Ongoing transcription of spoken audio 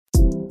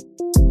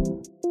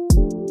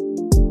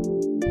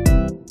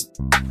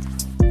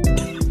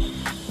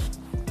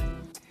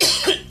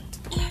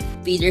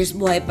Peters,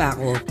 buhay pa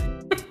ako.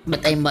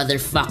 But I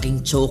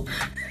motherfucking choke.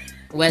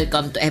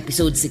 Welcome to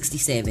episode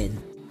 67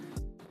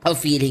 of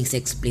Feelings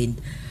Explained.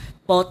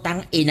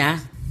 Potang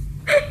ina.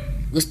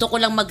 Gusto ko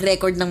lang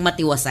mag-record ng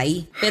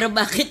matiwasay. Pero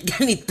bakit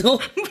ganito?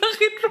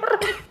 Bakit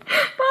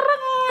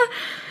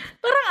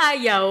parang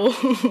ayaw.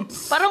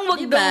 Parang wag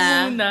Diba?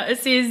 daw muna.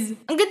 Sis,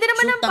 ang ganda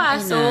naman ng Putang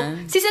pasok.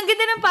 ina. Sis, ang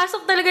ganda ng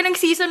pasok talaga ng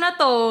season na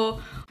to.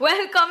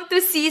 Welcome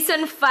to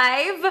season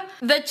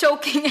 5, the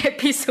choking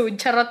episode.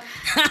 Charot.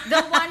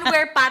 The one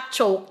where Pat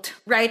choked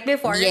right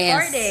before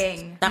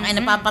recording. Tangay,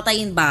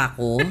 napapatayin ba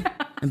ako?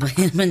 Ano ba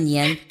naman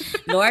yan?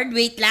 Lord,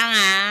 wait lang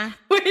ah.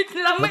 Wait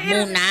lang, Wag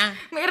muna.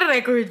 may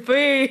record pa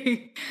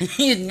eh.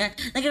 Yun nga,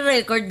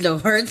 nagre-record,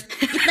 Lord.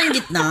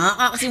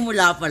 Gitnang-gitna,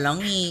 kakasimula pa lang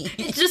eh.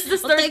 It's just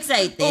the Huwag start. ka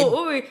excited.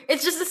 Oo eh.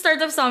 It's just the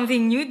start of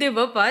something new, di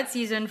ba, Pat?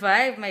 Season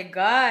 5. My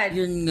God.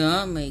 Yun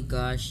nga, my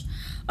gosh.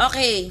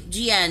 Okay,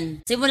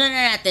 Gian, simulan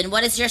na natin.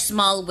 What is your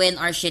small win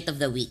or shit of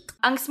the week?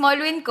 Ang small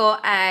win ko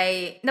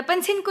ay,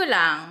 napansin ko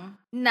lang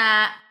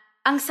na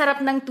ang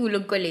sarap ng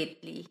tulog ko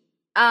lately.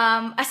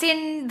 As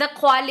in, the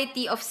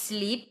quality of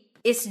sleep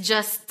is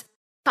just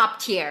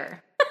top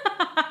tier.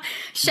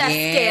 Chef's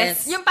Yes.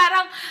 kiss. Yung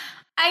parang,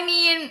 I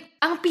mean,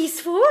 ang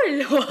peaceful.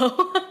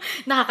 Wow.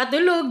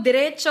 Nakakatulog,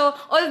 diretso.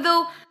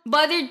 Although,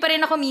 bothered pa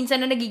rin ako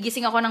minsan na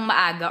nagigising ako ng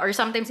maaga or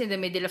sometimes in the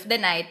middle of the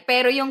night.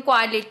 Pero yung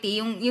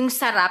quality, yung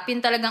sarap, yung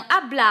talagang,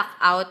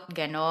 blackout,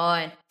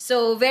 ganon.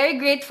 So, very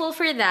grateful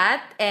for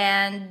that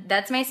and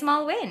that's my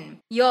small win.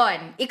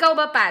 Yon. Ikaw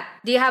ba,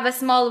 Pat? Do you have a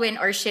small win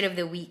or shit of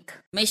the week?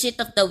 May shit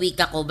of the week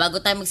ako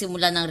bago tayo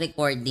magsimula ng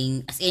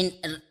recording. As in,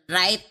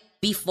 right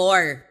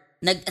before,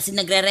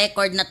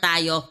 nagre-record na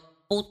tayo,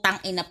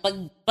 putang ina,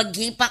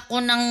 paghipa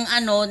ko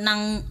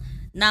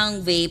ng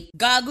vape,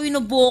 gagawin na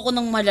buo ko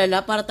ng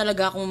malala para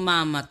talaga akong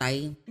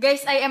mamatay.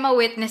 Guys, I am a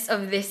witness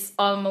of this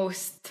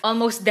almost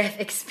death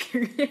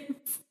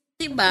experience.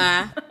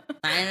 Diba?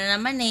 Tayo na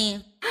naman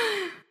eh.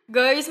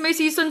 Guys, may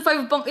season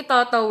 5 pang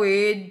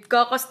itatawid.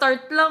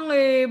 Kaka-start lang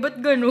eh. Ba't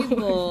ganun?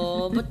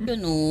 Oh, ba't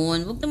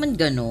ganun? Huwag naman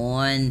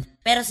ganun.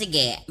 Pero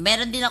sige,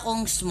 meron din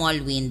akong small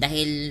win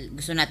dahil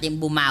gusto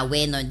natin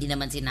bumawi, no? Hindi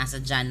naman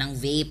sinasadya ng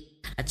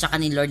vape. At saka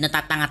ni Lord,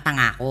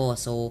 natatanga-tanga ko.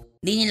 So,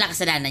 hindi nila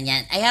kasalanan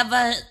yan. I have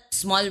a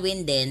small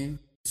win din.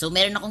 So,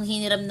 meron akong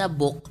hiniram na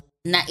book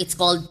na it's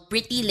called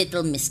Pretty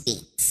Little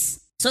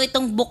Mistakes. So,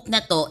 itong book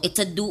na to,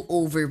 it's a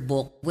do-over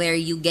book where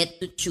you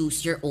get to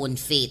choose your own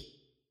fate.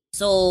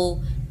 So,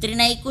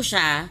 trinay ko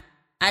siya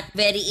at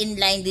very in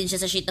line din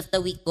siya sa shit of the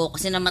week ko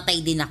kasi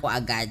namatay din ako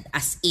agad.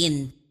 As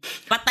in,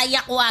 patay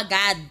ako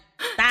agad.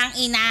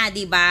 Tangina,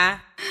 di ba?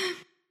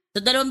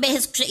 So, 2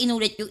 beses ko siya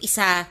inulit. Yung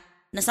isa,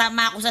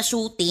 nasama ako sa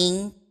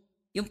shooting.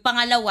 Yung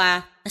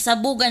pangalawa,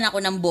 nasabugan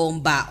ako ng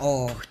bomba.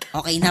 Oh,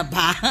 okay na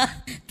ba?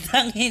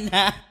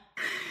 Tangina.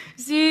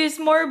 Sis,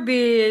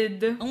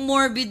 morbid. Ang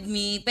morbid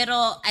me.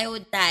 Pero I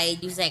would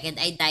die. Yung second,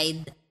 I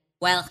died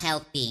while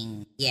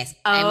helping. Yes,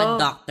 I'm a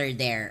doctor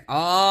there.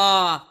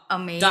 Oh,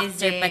 Amazing.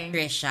 Dr.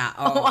 Patricia.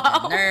 Oh,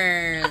 Wow.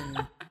 nerd.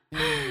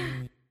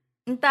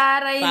 Ang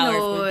taray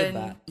Powerful, nun.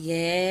 diba?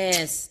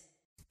 Yes.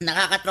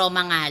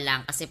 Nakakatrauma nga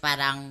lang kasi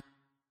parang,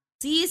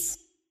 sis,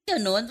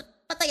 ganun,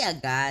 patay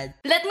agad.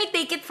 Let me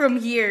take it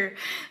from here.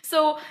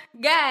 So,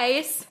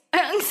 guys,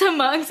 ang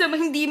sama,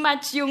 hindi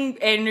match yung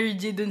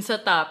energy dun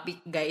sa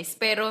topic, guys.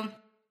 Pero,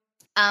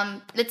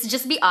 let's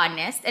just be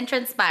honest and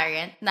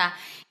transparent na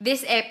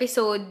this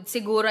episode,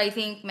 siguro I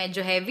think medyo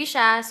heavy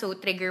siya. So,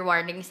 trigger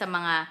warning sa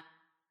mga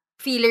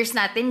feelers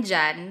natin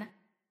dyan.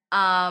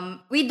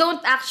 We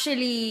don't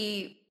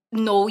actually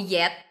know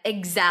yet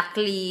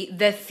exactly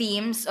the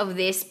themes of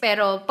this.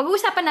 Pero,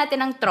 pag-uusapan natin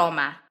ng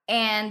trauma.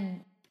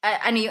 And,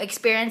 ano yung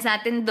experience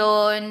natin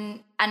doon,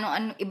 ano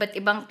iba't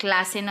ibang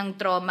klase ng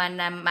trauma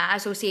na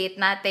ma-associate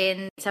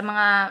natin sa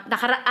mga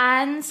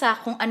nakaraan, sa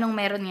kung anong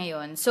meron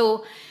ngayon.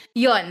 So,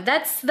 yon,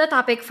 that's the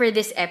topic for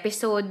this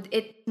episode.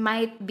 It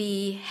might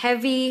be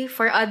heavy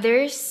for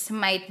others,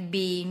 might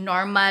be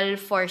normal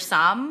for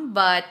some,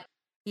 but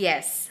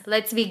yes,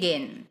 let's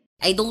begin.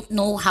 I don't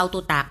know how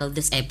to tackle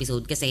this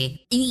episode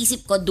kasi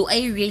iniisip ko, do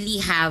I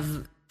really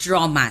have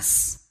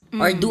traumas?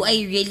 Or do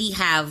I really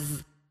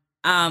have,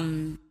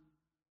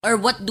 or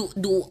what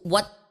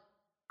what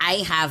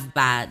I have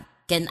bad,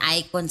 can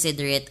I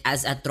consider it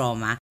as a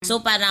trauma?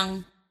 So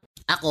parang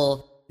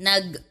ako,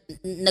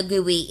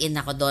 nag-weigh in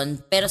ako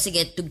doon. Pero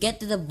sige, to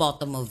get to the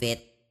bottom of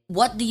it,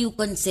 what do you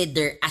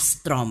consider as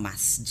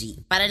traumas,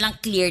 G? Para lang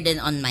clear din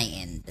on my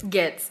end.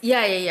 Gets.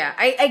 Yeah.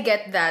 I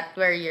get that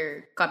where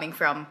you're coming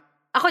from.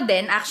 Ako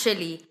din,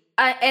 actually.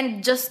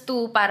 And just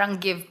to parang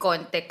give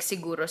context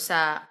siguro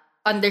sa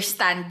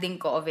understanding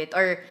ko of it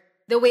or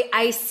the way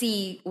I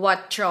see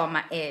what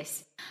trauma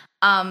is.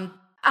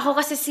 Ako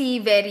kasi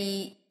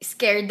very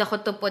scared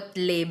ako to put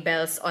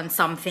labels on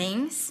some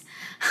things.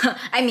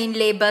 I mean,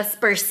 labels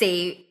per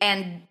se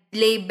and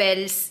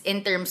labels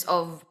in terms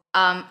of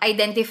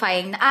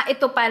identifying na,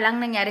 ito pa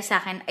lang nangyari sa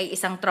akin ay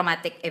isang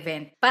traumatic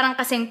event. Parang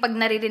kasing pag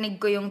naririnig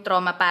ko yung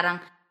trauma, parang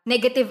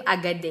negative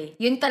agad eh.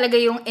 Yun talaga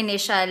yung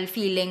initial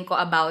feeling ko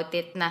about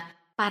it na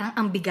parang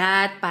ang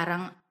bigat,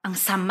 parang ang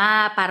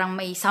sama, parang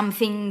may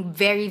something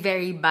very,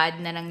 very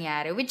bad na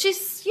nangyari. Which is,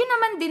 yun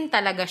naman din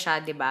talaga siya,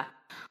 di ba?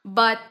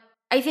 But,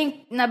 I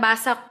think,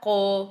 nabasa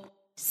ko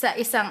sa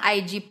isang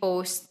IG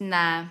post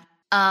na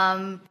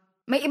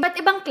may iba't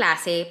ibang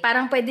klase.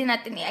 Parang pwede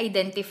natin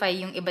i-identify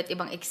yung iba't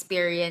ibang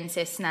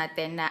experiences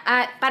natin na,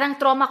 parang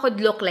trauma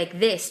could look like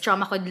this,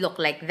 trauma could look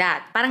like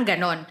that. Parang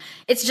ganon.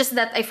 It's just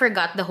that I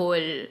forgot the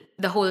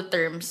whole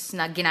terms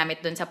na ginamit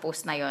dun sa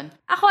post na yon.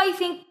 Ako, I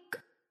think,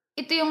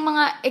 ito yung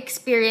mga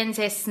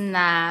experiences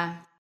na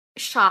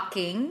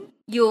shocking,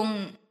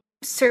 yung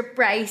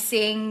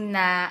surprising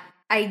na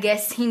I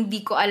guess hindi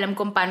ko alam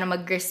kung paano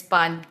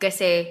mag-respond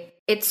kasi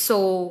it's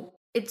so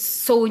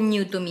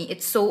new to me.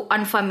 It's so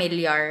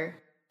unfamiliar.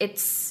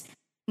 It's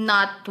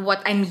not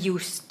what I'm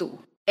used to.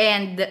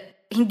 And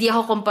hindi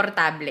ako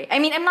komportable. I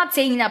mean, I'm not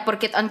saying na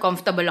porket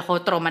uncomfortable ako,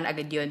 trauma na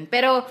agad yun.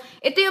 Pero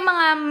ito yung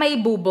mga may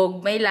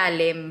bubog, may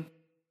lalim.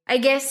 I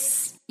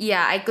guess,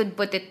 yeah, I could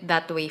put it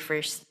that way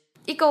first.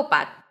 Ikaw,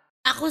 Pat?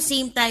 Ako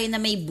same tayo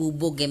na may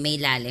bubog may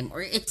lalim.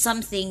 Or it's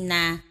something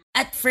na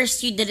at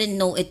first you didn't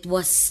know it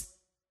was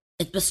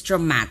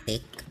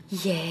traumatic.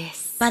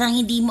 Yes. Parang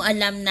hindi mo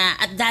alam na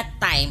at that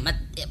time,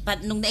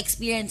 nung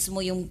na-experience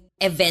mo yung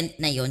event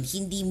na yon,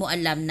 hindi mo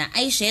alam na,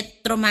 ay shit,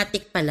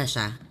 traumatic pala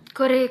siya.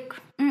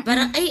 Correct. Mm-mm.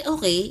 Parang, ay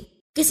okay.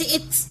 Kasi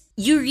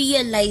you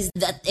realize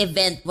that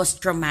event was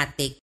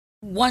traumatic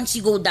once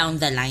you go down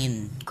the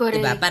line.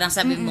 Correct. Diba? Parang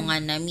sabi mo nga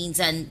na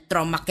minsan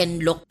trauma can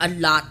look a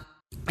lot.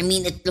 I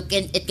mean, it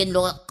can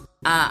look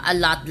a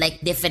lot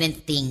like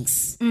different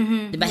things.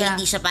 Mm-hmm. Diba? Yeah.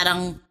 Hindi siya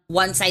parang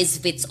one size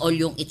fits all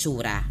yung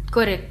itsura.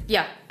 Correct.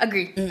 Yeah.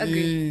 Agree.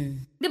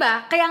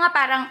 Diba? Kaya nga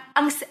parang,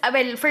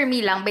 well, for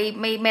me lang,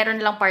 may meron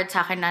lang part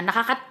sa akin na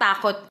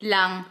nakakatakot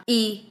lang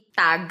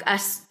i-tag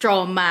as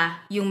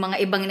trauma yung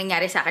mga ibang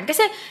nangyari sa akin.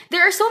 Kasi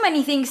there are so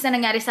many things na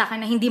nangyari sa akin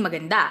na hindi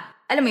maganda.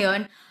 Alam mo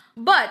yun?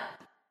 But,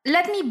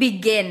 let me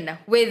begin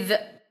with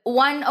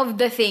one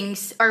of the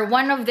things or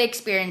one of the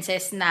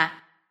experiences na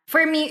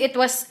for me,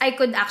 I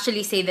could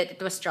actually say that it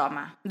was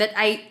trauma. That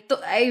I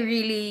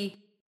really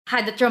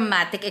had a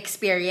traumatic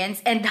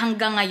experience and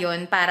hanggang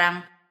ngayon,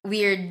 parang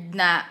weird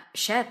na,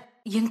 shit,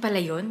 yun pala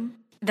yun?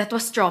 That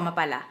was trauma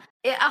pala.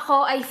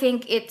 Ako, I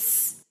think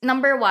it's,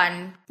 number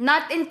one,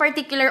 not in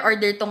particular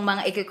order tong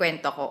mga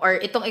ikikwento ko or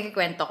itong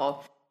ikikwento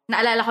ko.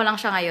 Naalala ko lang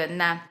siya ngayon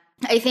na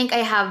I think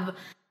I have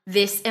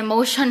this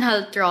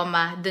emotional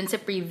trauma dun sa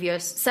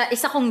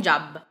isa kong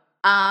job.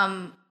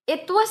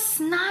 It was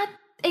not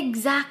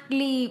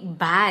exactly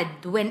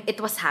bad when it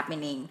was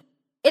happening.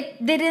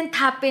 It didn't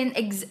happen,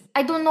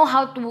 I don't know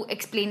how to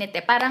explain it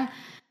Parang,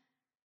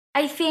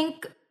 I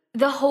think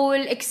the whole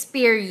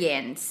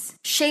experience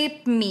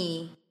shaped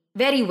me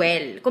very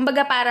well.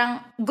 Kumbaga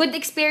parang good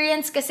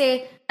experience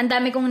kasi ang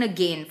dami kong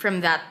nag-gain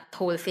from that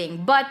whole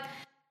thing. But,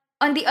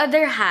 on the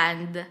other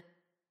hand,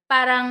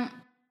 parang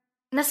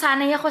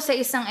nasanay ako sa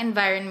isang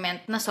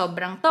environment na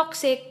sobrang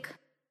toxic.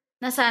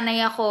 Nasanay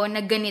ako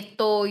na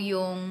ganito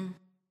yung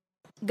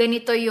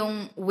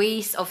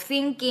ways of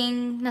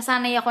thinking.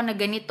 Nasanay ako na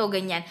ganito,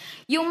 ganyan.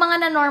 Yung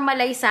mga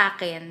na-normalize sa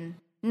akin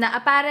na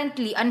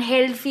apparently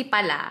unhealthy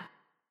pala,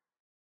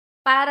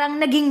 parang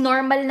naging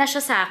normal na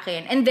siya sa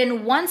akin. And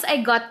then once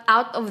I got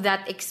out of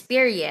that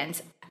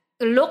experience,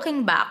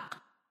 looking back,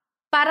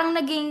 parang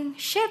naging,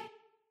 shit,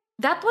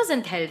 that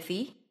wasn't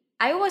healthy.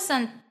 I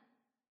wasn't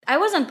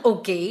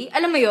okay.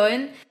 Alam mo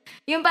yun?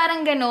 Yung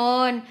parang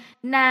ganon,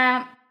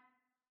 na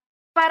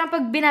parang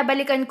pag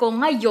binabalikan ko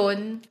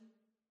ngayon,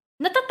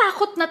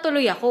 natatakot na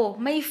tuloy ako.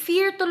 May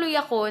fear tuloy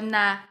ako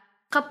na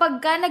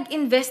kapag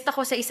nag-invest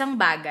ako sa isang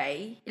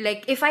bagay,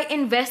 like if I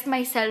invest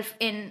myself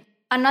in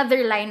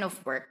another line of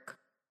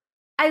work,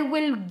 I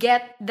will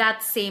get that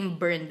same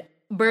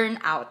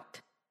burnout.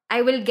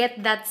 I will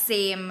get that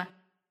same,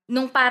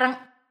 nung parang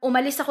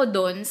umalis ako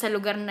doon sa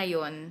lugar na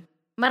yon,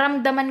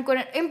 maramdaman ko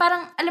na, yung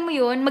parang, alam mo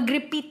yun,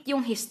 mag-repeat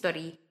yung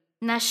history.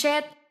 Na,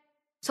 shit,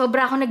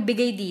 sobra ako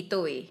nagbigay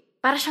dito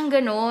Para siyang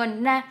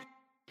ganon, na,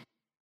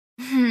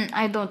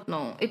 I don't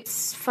know.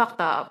 It's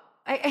fucked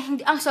up.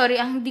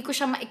 Hindi ko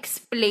siya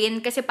ma-explain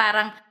kasi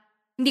parang,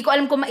 hindi ko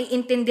alam kung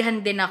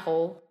maiintindihan din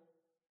ako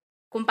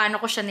kung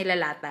paano ko siya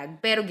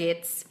nilalatag. Pero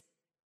gets.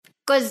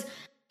 Because,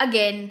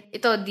 again,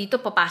 dito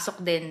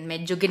papasok din.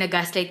 Medyo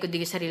ginagaslight ko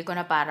din yung sarili ko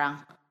na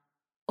parang,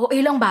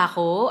 ilang ba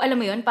ako? Alam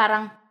mo yun,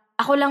 parang,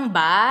 ako lang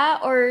ba?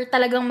 Or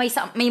talagang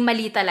may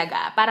mali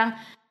talaga? Parang,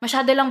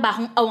 masyado lang ba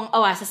akong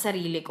awang-awa sa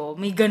sarili ko?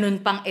 May ganun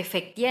pang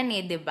effect yan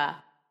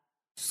diba?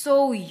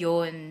 So,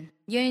 yun.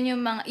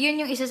 Yun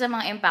yung isa sa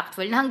mga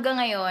impactful. Na hanggang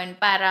ngayon,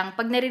 parang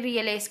pag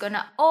nare-realize ko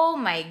na, oh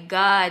my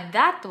God,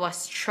 that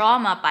was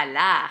trauma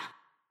pala.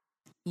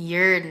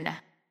 Yun.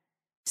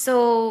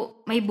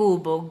 So, may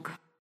bubog.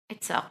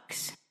 It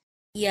sucks.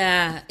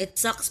 Yeah, it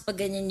sucks pag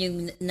ganyan yung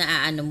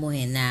naaano mo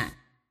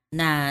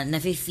na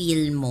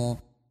nafe-feel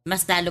mo.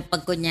 Mas lalo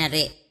pag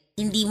kunyari,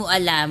 hindi mo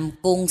alam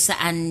kung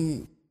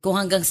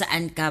hanggang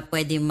saan ka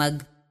pwede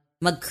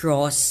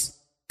mag-cross.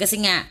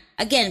 Kasi nga,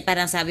 again,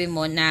 parang sabi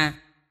mo na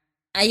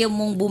ayaw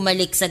mong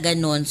bumalik sa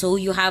ganun. So,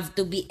 you have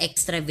to be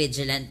extra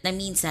vigilant na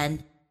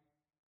minsan,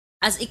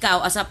 as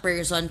ikaw, as a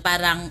person,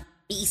 parang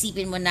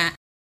iisipin mo na,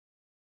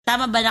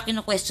 tama ba na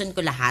kino-question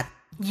ko lahat?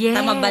 Yes.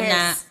 Tama ba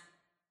na,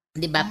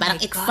 di ba? Oh parang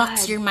my it God.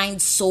 fucks your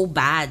mind so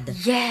bad.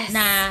 Yes.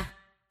 Na,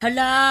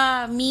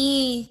 hala,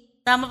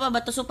 tama pa ba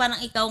to? So parang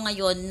ikaw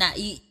ngayon, na,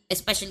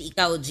 especially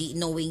ikaw, G,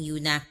 knowing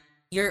you na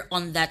you're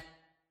on that,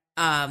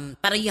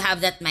 parang you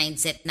have that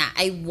mindset na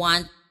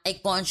I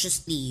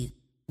consciously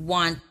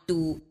want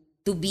to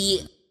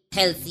be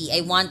healthy.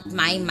 I want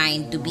my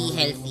mind to be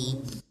healthy.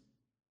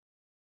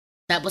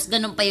 Tapos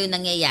ganun pa yung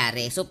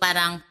nangyayari. So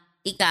parang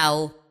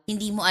ikaw,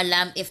 hindi mo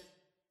alam if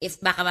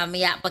baka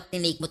mamaya pag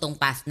tinake mo tong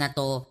path na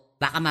to,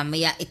 baka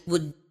mamaya it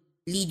would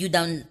lead you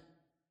down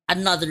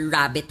another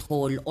rabbit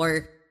hole,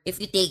 or if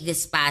you take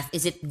this path,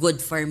 is it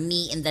good for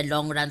me in the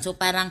long run? So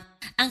parang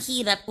ang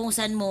hirap kung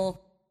saan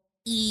mo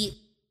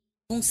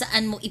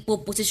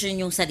ipoposisyon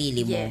yung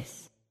sarili mo.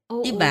 Yes.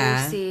 Oo,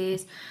 Diba?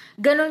 sis.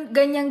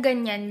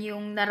 Ganyan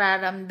yung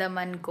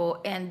nararamdaman ko,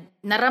 and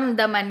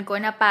naramdaman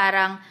ko na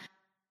parang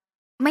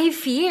may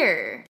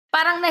fear.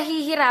 Parang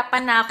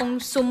nahihirapan na akong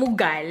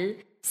sumugal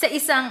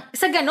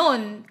sa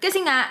ganun.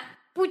 Kasi nga,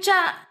 putya,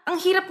 ang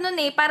hirap nun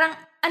parang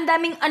ang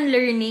daming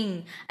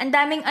unlearning. Ang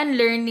daming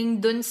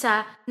unlearning dun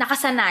sa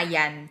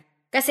nakasanayan.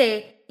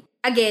 Kasi,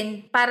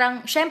 again,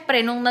 parang,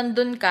 syempre, nung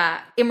nandun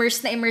ka,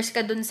 immerse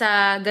ka dun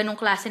sa ganung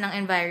klase ng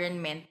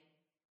environment,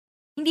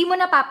 hindi mo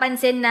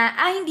napapansin na,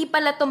 hindi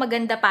pala to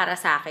maganda para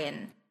sa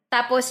akin.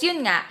 Tapos,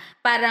 yun nga,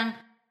 parang,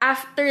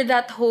 after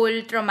that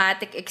whole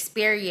traumatic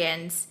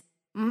experience,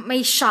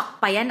 may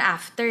shock pa yan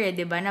after,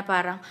 diba? Na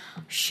parang,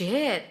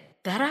 shit,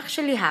 that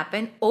actually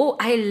happened. Oh,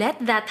 I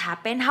let that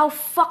happen. How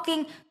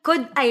fucking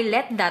could I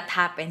let that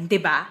happen,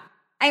 'di ba?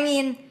 I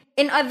mean,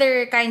 in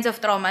other kinds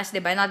of traumas, 'di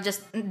ba? Not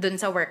just dun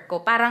sa work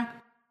ko. Parang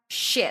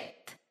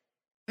shit.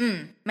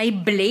 May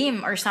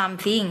blame or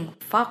something.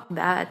 Fuck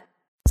that.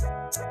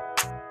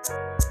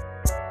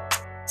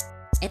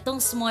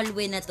 Etong small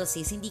win na to,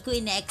 sis, hindi ko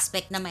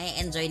ina-expect na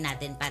ma-enjoy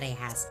natin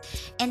parehas.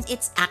 And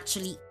it's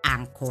actually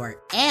Anchor.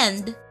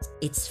 And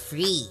it's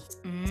free.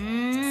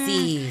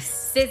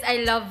 Sis,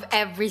 I love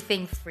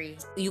everything free.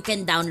 you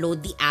can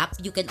download the app.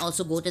 You can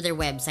also go to their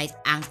website,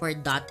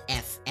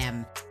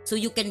 anchor.fm. So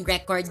you can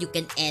record, you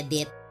can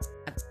edit,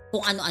 at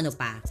kung ano-ano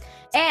pa.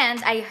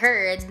 And I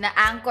heard na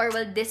Anchor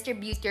will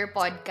distribute your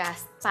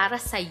podcast para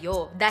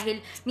sa'yo. Dahil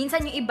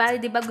minsan yung iba,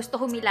 di ba,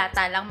 gusto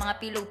humilata lang mga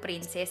pillow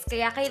princess.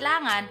 Kaya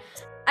kailangan,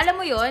 alam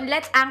mo yon,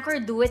 let Anchor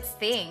do its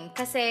thing.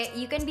 Kasi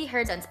you can be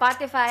heard on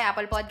Spotify,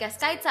 Apple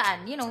Podcasts, kahit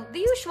saan. You know,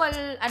 the usual,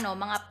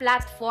 mga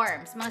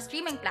platforms, mga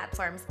streaming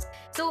platforms.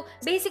 So,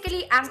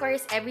 basically, Anchor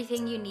is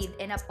everything you need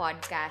in a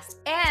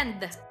podcast.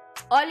 And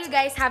all you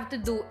guys have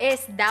to do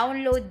is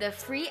download the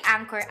free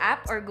Anchor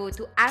app or go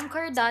to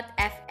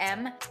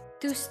anchor.fm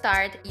to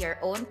start your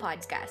own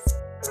podcast.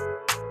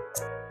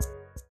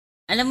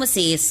 Alam mo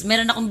sis,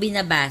 meron akong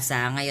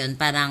binabasa ngayon,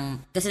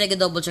 parang, kasi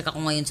nag-double check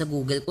ako ngayon sa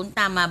Google kung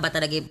tama ba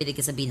talaga yung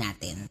pinagkasabi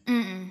natin.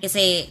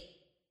 Kasi,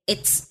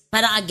 it's,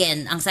 parang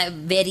again,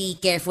 very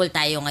careful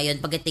tayo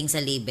ngayon pagdating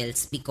sa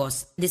labels,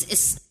 because this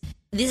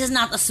is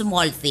not a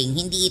small thing.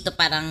 Hindi ito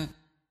parang,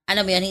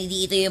 alam mo yun,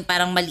 hindi ito yung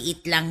parang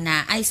maliit lang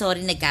na, ay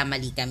sorry,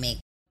 nagkamali kami.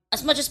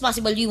 As much as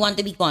possible, we want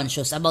to be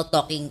conscious about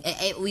talking,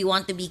 we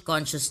want to be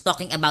conscious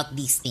talking about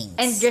these things.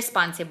 And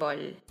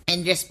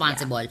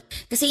responsible.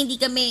 Kasi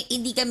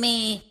hindi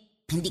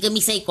kami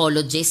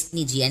psychologist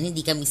ni Gian,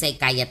 hindi kami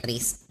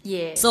psychiatrist.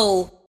 Yes.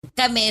 So,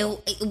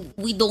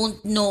 we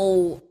don't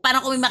know,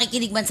 parang kung may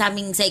makikinig man sa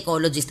aming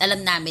psychologist,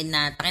 alam namin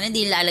na,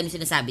 hindi nila alam yung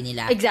sinasabi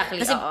nila.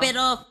 Exactly, Kasi,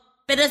 pero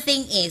the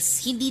thing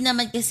is, hindi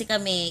naman kasi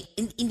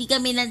hindi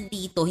kami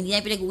nandito, hindi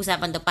namin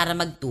pinag-uusapan to para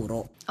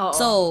magturo. Oo.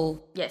 So,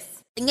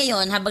 Yes.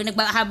 ngayon,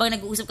 habang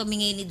nag-uusap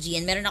kami ngayon ni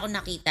Gian, meron ako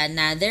nakita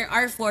na there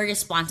are 4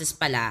 responses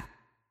pala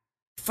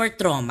for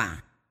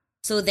trauma.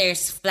 So,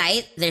 there's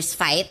fight,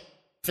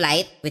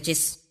 which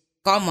is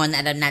common,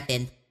 alam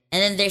natin. And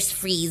then there's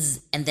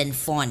freeze, and then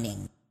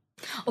fawning.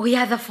 Oh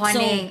yeah, the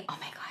fawning. Oh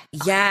my God.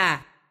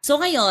 Yeah. So,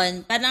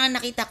 ngayon, parang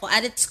nakita ko,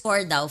 at its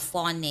core daw,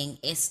 fawning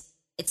it's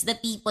the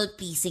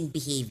people-pleasing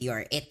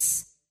behavior.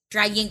 It's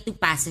trying to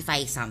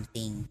pacify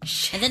something.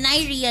 Shit. And then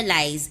I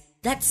realized,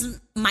 that's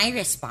my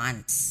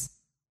response.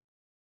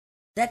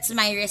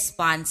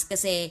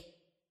 Kasi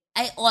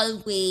I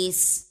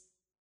always,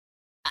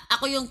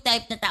 ako yung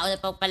type na tao na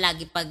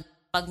palagi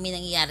pag may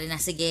nangyayari na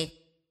sige,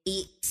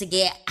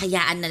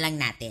 hayaan na lang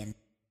natin.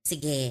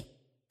 Sige,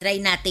 try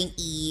nating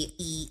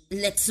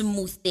let's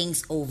smooth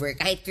things over.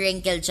 Kahit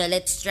wrinkled siya,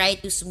 let's try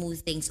to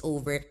smooth things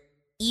over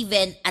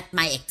even at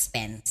my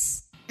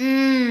expense.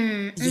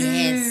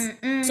 Yes.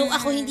 So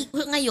ako hindi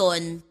ko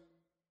ngayon,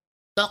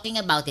 talking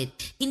about it,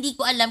 hindi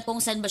ko alam kung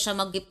saan ba siya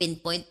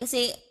mag-pinpoint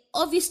kasi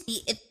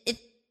obviously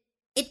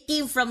it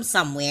came from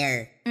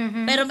somewhere.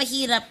 Pero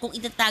mahirap kung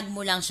itatag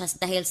mo lang siya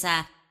dahil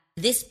sa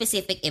this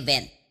specific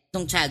event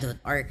nung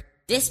childhood or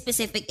this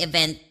specific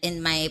event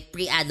in my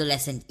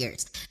pre-adolescent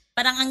years.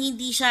 Parang ang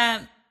hindi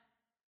siya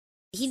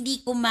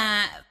hindi ko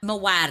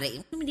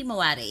mawari. Hindi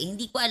mawari.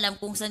 Hindi ko alam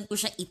kung saan ko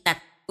siya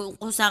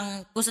kung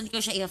saan ko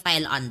siya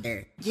i-file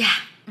under. Yeah.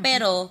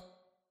 Pero,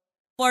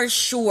 for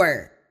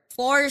sure,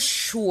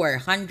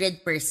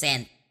 100%,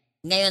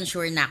 ngayon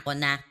sure na ako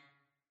na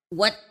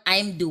what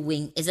I'm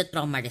doing is a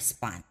trauma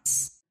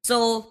response.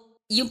 So,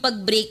 yung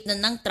pag-break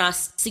ng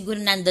trust, siguro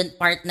nandun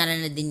partner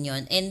na din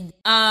yun. And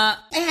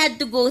I had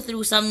to go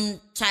through some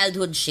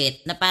childhood shit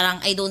na parang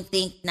I don't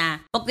think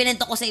na pag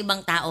pinento ko sa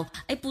ibang tao,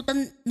 ay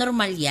putan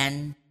normal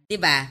yan. 'Di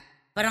ba?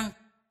 Parang,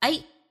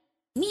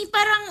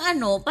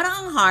 parang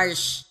ang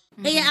harsh.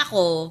 Kaya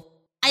ako,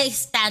 I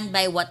stand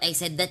by what I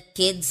said that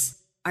kids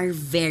are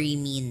very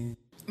mean.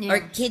 Yeah.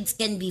 Or kids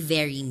can be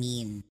very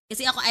mean.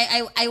 Kasi ako,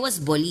 I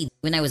was bullied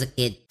when I was a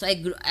kid. So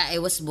I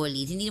was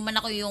bullied. Hindi naman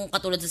ako yung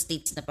katulad sa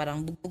States na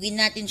parang bugbugin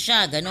natin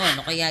siya,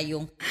 gano'n. O kaya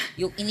yung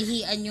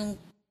inihian yung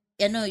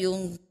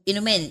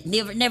inumin.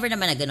 Never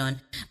naman na gano'n.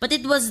 But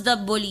it was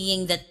the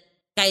bullying that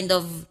kind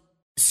of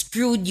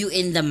screwed you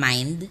in the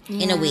mind,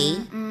 in a way.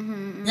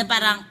 Na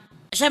parang,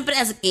 syempre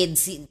as a kid,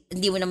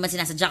 hindi mo naman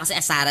sinasadya kasi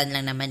asaran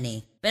lang naman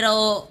eh.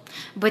 Pero,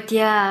 but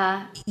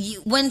yeah.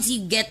 Once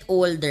you get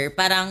older,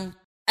 parang,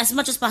 as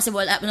much as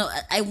possible,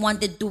 I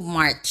wanted to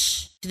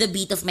march to the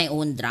beat of my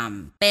own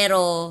drum.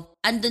 Pero,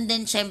 andun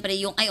din syempre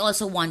yung I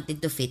also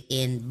wanted to fit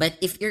in. But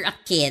if you're a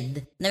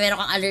kid na meron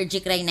kang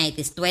allergic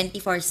rhinitis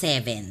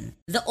 24/7,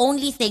 the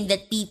only thing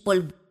that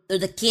people, or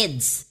the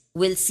kids,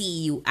 will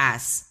see you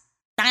as,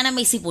 taka na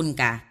may sipon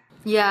ka.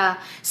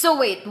 Yeah. So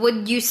wait,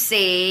 would you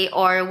say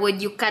or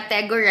would you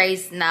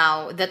categorize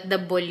now that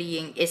the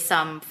bullying is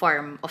some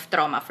form of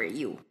trauma for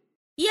you?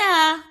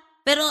 Yeah.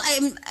 Pero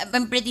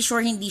I'm pretty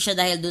sure hindi siya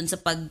dahil dun sa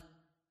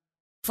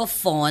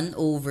fawn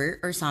over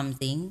or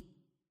something.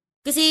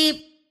 Kasi,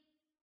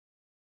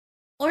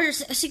 or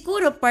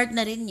siguro part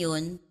na rin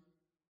yun.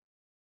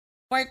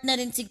 Part na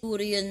rin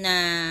siguro yun na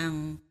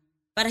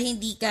para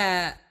hindi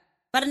ka,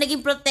 para naging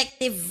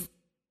protective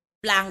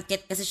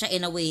blanket kasi siya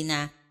in a way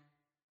na,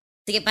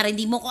 sige, para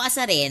hindi mo ko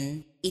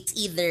asarin, it's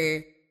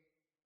either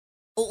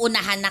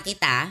uunahan na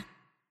kita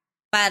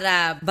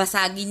para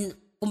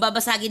kung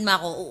babasagin mo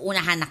ako,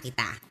 uunahan na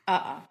kita.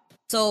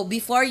 So,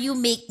 before you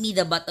make me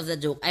the butt of the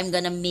joke, I'm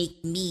gonna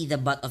make me the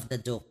butt of the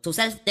joke. So,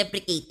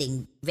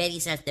 self-deprecating. Very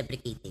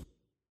self-deprecating.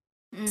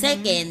 Mm-hmm.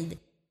 Second,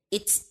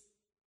 it's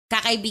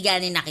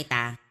kakaibiganin na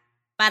kita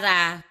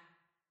para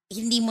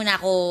hindi mo na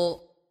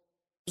ako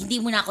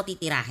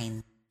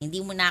titirahin. Hindi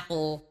mo na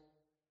ako,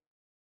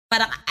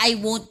 parang I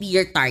won't be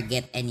your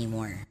target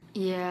anymore.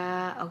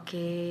 Yeah,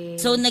 okay.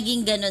 So,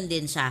 naging ganun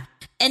din siya.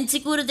 And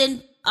siguro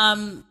din,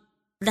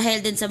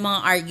 dahil din sa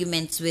mga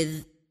arguments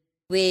with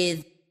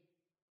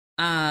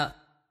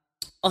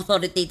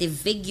authoritative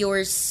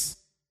figures,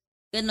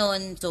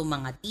 ganun. So,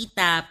 mga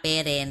tita,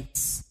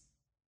 parents,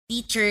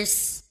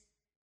 teachers.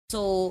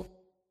 So,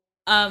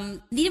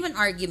 hindi naman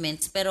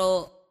arguments,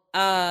 pero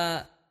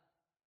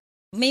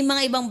may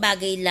mga ibang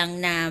bagay lang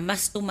na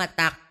mas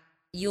tumatak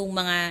yung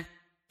mga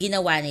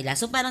ginawa nila.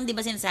 So, parang di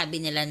ba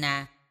sinasabi nila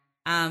na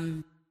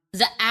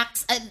the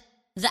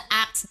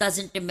axe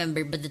doesn't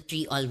remember but the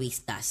tree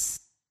always does.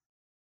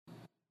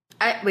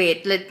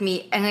 Wait,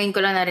 ngayon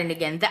ko lang narinig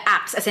again. The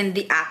axe, as in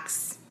the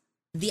axe.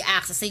 The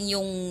axe, as in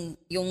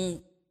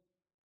yung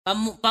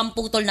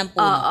pamputol ng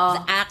puno.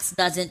 The axe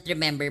doesn't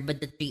remember,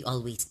 but the tree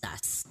always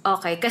does.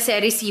 Okay, kasi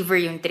receiver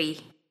yung tree.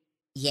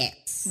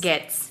 Yes.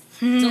 Gets.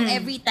 So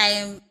every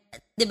time,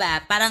 di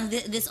ba, parang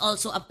this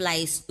also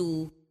applies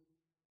to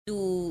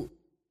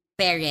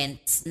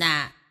parents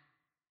na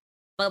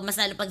mas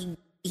lalo pag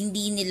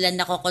hindi nila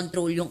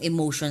nakokontrol yung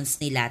emotions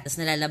nila, tapos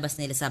nalalabas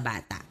nila sa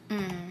bata.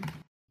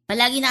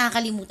 Palagi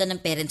nakakalimutan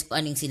ng parents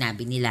kung ano yung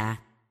sinabi nila,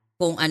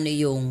 kung ano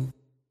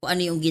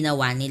yung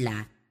ginawa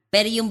nila.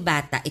 Pero yung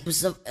bata, it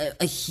was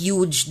a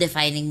huge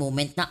defining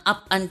moment na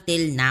up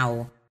until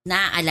now,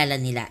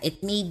 naaalala nila. It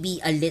may be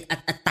a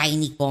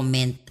tiny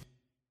comment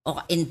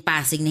o in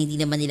passing na hindi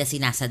naman nila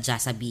sinasadya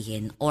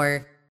sabihin.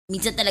 Or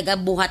minsan talaga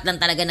buhat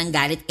lang talaga ng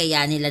galit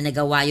kaya nila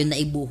nagawa yun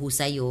na ibuho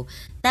sa'yo.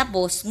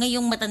 Tapos,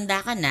 ngayong matanda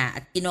ka na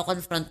at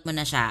kino-confront mo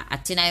na siya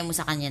at sinabi mo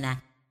sa kanya na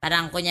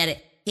parang kunyari,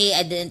 hey,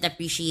 I didn't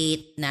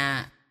appreciate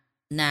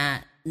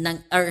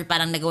or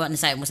parang nagawa na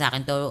sa'yo mo sa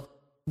akin to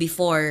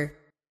before.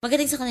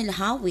 Pagdating sa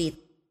kanila, wait,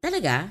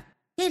 talaga?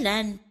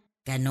 Kailan?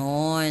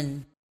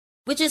 Ganon.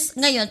 Which is,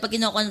 ngayon, pag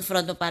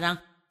kino-confront mo, parang,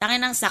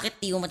 tangin ng sakit,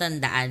 di mo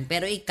matandaan.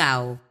 Pero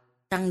ikaw,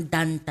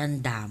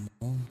 tanda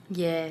mo.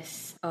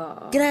 Yes.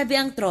 Grabe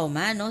ang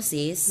trauma, no,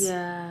 sis?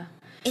 Yeah.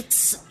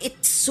 It's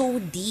so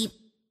deep.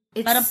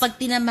 Parang pag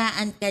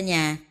tinamaan ka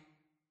niya,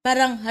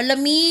 parang,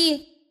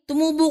 halami,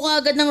 tumubo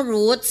ka agad ng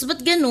roots.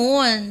 Ba't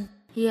ganun?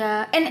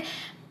 Yeah.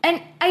 And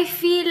I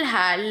feel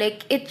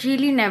like it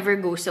really never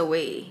goes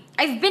away.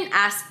 I've been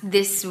asked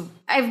this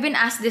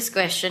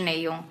question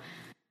yung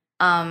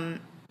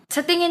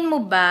sa tingin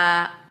mo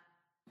ba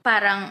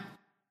parang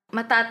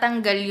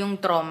matatanggal yung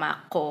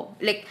trauma ko?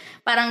 Like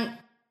parang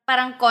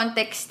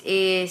context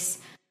is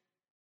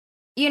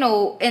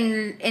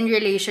in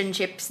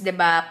relationships, 'di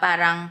ba?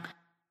 Parang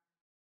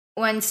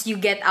once you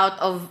get out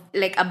of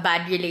like a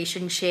bad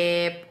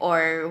relationship,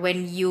 or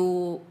when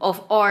you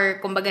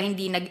or kumbaga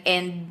hindi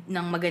nag-end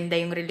ng maganda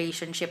yung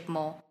relationship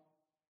mo,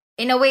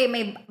 in a way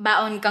may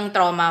baon kang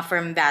trauma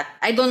from that.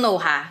 I don't know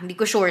hindi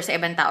ko sure sa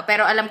ibang tao,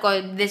 pero alam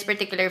ko this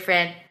particular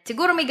friend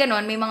siguro may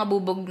ganon, may mga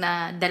bubog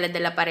na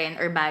dala-dala pa rin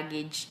or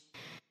baggage.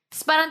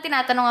 Tapos parang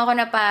tinatanong ako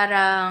na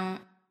parang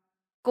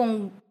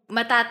kung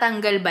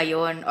matatanggal ba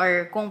yon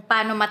or kung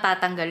paano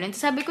matatanggal yun.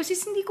 Sabi ko,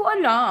 sis, hindi ko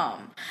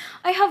alam.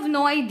 I have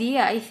no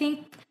idea. I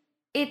think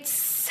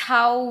it's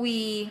how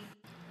we...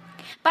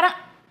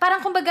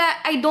 Parang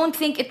kumbaga, I don't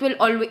think it will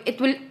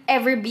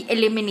ever be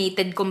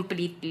eliminated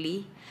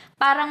completely.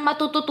 Parang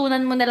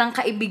matututunan mo na lang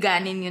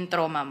kaibiganin yung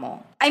trauma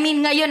mo. I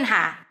mean, ngayon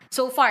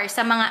so far,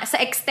 sa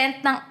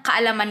extent ng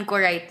kaalaman ko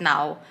right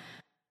now,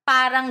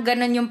 parang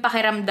ganun yung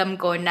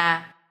pakiramdam ko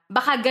na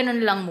baka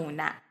ganun lang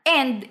muna.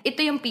 And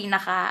ito yung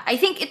I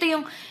think ito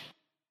yung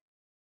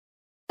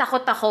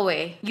takot ako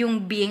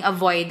yung being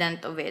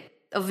avoidant of it,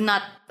 of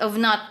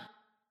not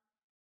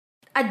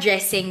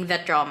addressing the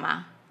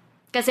trauma.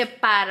 Kasi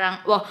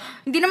parang,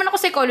 hindi naman ako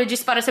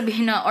psychologist para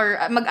sabihin na or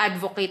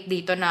mag-advocate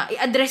dito na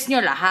i-address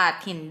nyo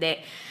lahat. Hindi.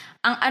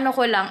 Ang ano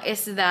ko lang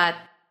is that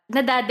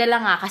nadadala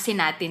nga kasi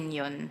natin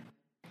yun.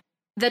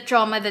 The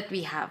trauma that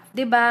we have.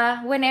 'Di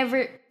ba?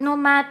 Whenever, no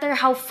matter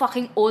how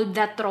fucking old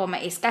that trauma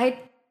is, kahit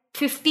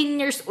 15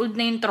 years old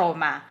na yung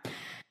trauma,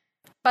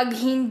 pag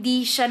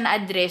hindi siya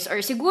na-address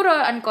or siguro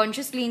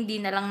unconsciously hindi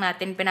na lang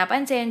natin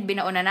pinapansin,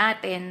 binauna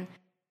natin,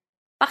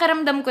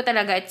 pakiramdam ko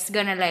talaga it's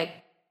gonna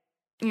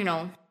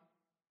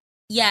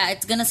yeah,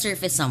 it's gonna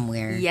surface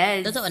somewhere.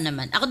 Yes. Totoo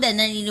naman. Ako din,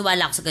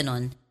 naniniwala ako sa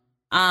ganun.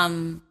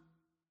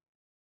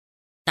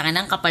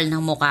 Tanganang kapal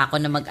ng mukha ko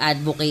na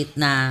mag-advocate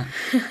na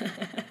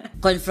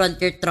confront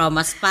your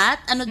traumas.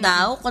 Pat, ano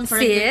daw?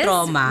 Confront your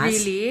traumas.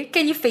 Really?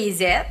 Can you face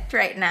it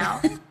right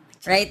now?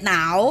 Right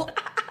now?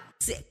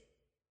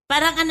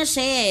 Parang ano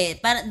siya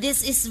parang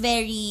this is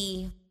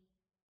very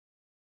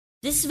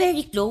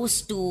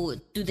close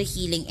to the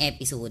healing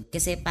episode.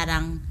 Kasi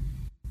parang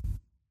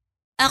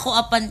ako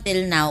up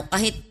until now,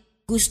 kahit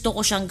gusto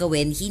ko siyang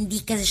gawin,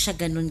 hindi kasi siya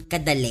ganun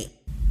kadali.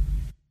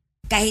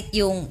 Kahit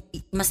yung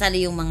masala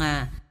yung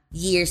mga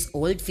years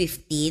old,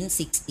 15,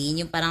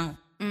 16, yung parang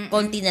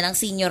konti na lang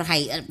senior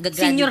high.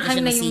 Senior high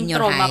na yung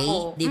senior trauma high,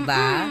 ko.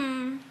 diba?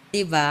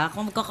 Diba?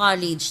 Kung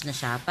magka-college na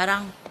siya,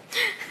 parang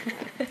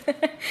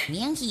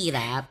ang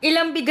hirap.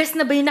 Ilang bigas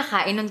na ba yung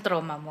nakain ng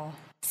trauma mo?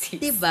 Sis.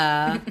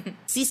 Diba?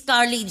 Sis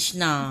college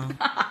na.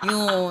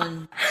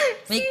 Yun.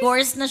 May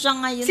course na siya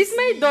ngayon. Sis,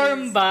 may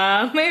dorm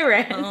ba? May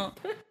rent?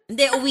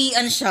 Hindi,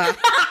 uwian siya.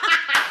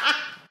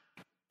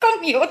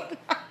 Commute.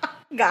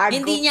 Gago.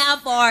 Hindi niya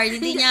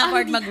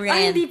afford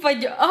mag-rent. Hindi pa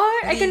dyan.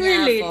 I can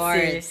relate,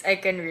 sis. I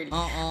can relate.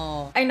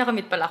 Oo. Ay,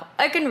 nakamit pala ako.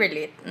 I can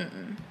relate.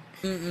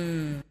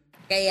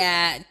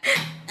 Kaya,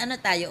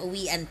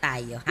 uwian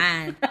tayo,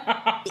 ha?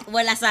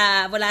 Wala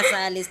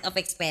sa list of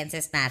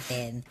expenses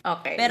natin.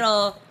 Okay.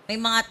 Pero, may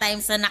mga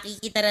times na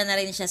nakikita na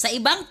rin siya sa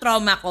ibang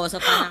trauma ko. So,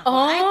 parang,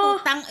 ay,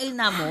 putang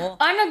ina mo.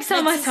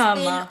 Nagsama-sama.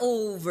 Nagsispill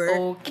over.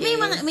 Okay.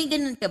 May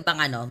ganun ka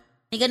bang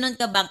may ganun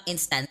ka bang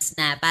instance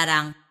na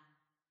parang,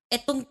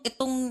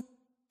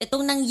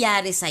 itong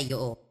nangyari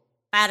sa'yo,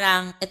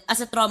 parang,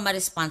 as a trauma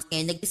response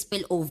kayo,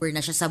 nag-spill over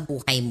na siya sa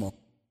buhay mo.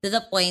 To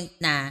the point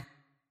na,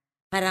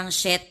 parang,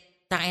 shit,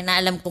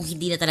 na alam kong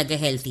hindi na talaga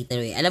healthy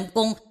tuloy. Alam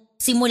kong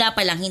simula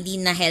pa lang hindi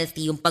na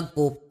healthy yung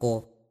pag-cope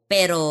ko.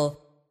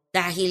 Pero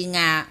dahil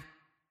nga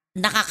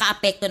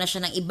nakakaapekto na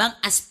siya ng ibang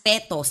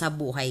aspeto sa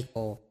buhay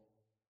ko,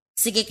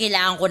 sige,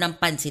 kailangan ko ng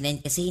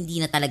pansinin kasi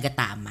hindi na talaga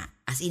tama.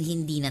 As in,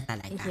 hindi na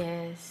talaga.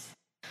 Yes.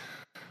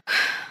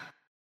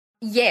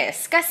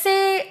 Yes,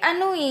 kasi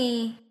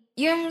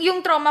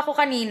yung trauma ko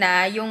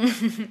kanina, yung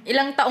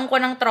ilang taong ko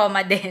ng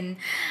trauma din,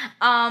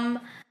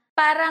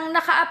 parang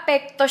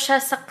nakaapekto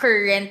siya sa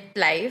current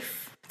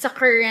life, sa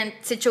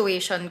current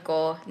situation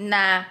ko,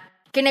 na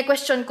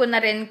kine-question ko na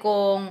rin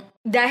kung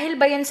dahil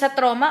ba yun sa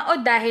trauma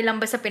o dahil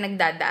lang ba sa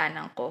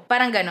pinagdadaanan ko.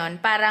 Parang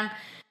ganon, parang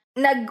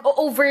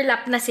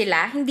nag-overlap na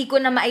sila, hindi ko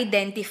na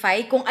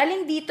ma-identify kung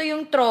alin dito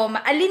yung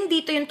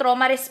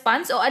trauma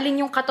response o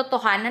alin yung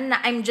katotohanan na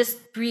I'm just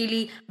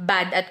really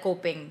bad at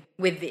coping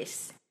with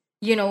this.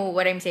 You know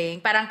what I'm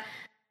saying? Parang,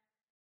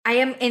 I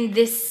am in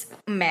this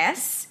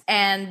mess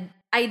and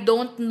I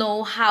don't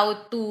know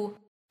how to,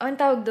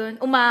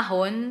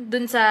 umahon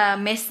dun sa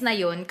mess na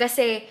yun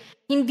kasi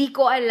hindi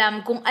ko alam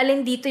kung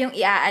alin dito yung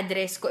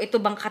i-address ko. Ito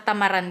bang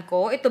katamaran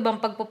ko? Ito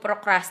bang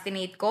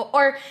pagpo-procrastinate ko?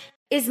 Or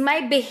is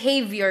my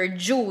behavior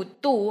due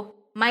to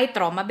my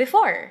trauma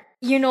before?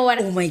 You know what?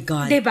 Oh my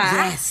God. Diba?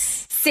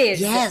 Yes. Sis.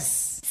 Yes.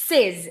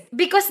 Sis.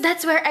 Because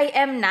that's where I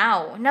am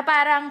now. Na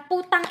parang,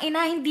 putang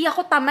ina, hindi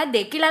ako tamad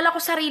eh. Kilala ko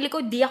sarili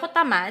ko, di ako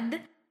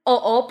tamad.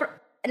 Oo,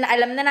 na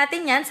alam na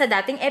natin yan sa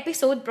dating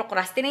episode,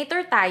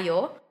 procrastinator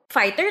tayo,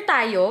 fighter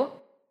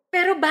tayo,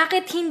 pero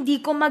bakit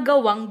hindi ko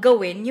magawang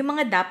gawin yung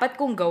mga dapat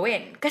kong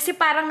gawin? Kasi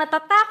parang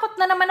natatakot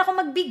na naman ako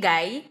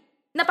magbigay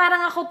Na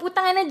parang ako,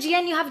 putang ina,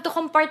 Gian, you have to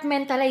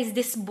compartmentalize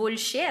this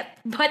bullshit.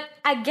 But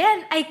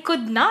again, I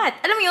could not.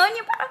 Alam mo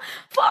yun? Yung parang,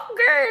 fuck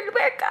girl,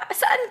 where ka?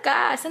 Saan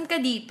ka? Saan ka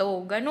dito?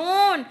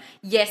 Ganun.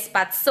 Yes,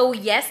 Pat. So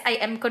yes,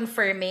 I am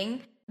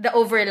confirming the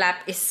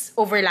overlap is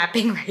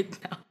overlapping right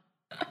now.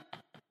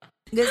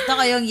 Gusto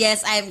ko yung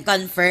yes, I'm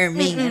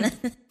confirming.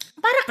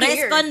 Para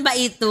clear. Presscon ba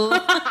ito?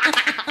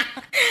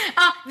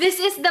 This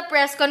is the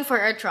press con for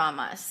our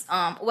traumas.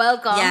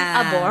 Welcome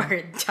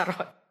aboard.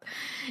 Charot.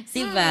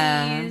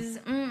 Diba?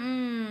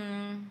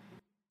 Mm-mm.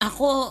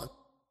 Ako,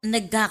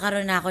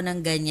 nagkakaroon ako ng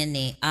ganyan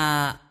eh.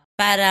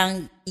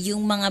 Parang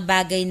yung mga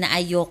bagay na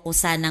ayoko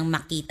sanang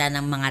makita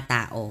ng mga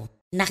tao,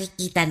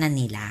 nakikita na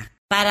nila.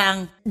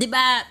 Parang, di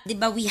ba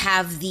we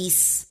have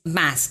these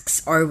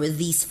masks or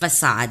these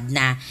facade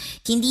na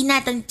hindi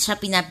natin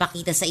siya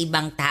pinapakita sa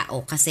ibang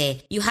tao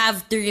kasi you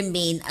have to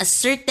remain a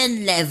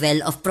certain level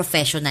of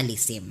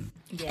professionalism.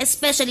 Yes.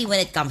 Especially when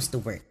it comes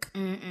to work.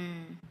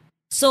 Mm-mm.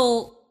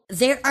 So,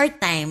 there are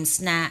times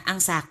na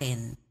ang sa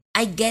akin,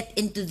 I get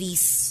into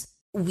these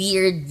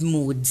weird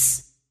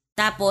moods.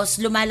 Tapos,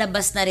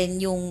 lumalabas na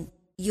rin yung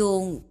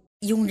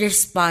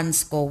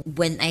response ko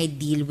when I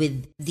deal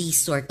with these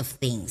sort of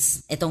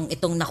things.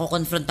 Itong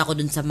nakokonfront ako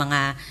dun sa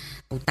mga,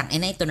 putang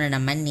ina, ito na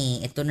naman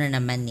eh.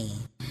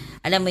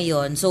 Alam mo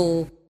yon.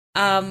 So,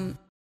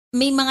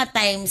 may mga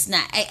times na,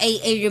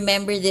 I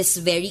remember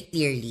this very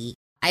clearly.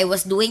 I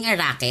was doing a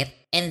racket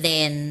and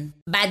then,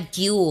 bad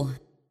cue.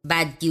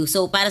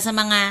 So, para sa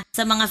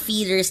mga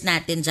feelers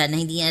natin dyan na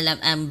hindi alam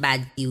ang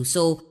bad cue.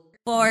 So,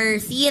 for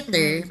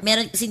theater,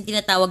 meron kasing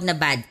tinatawag na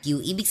bad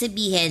cue. Ibig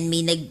sabihin,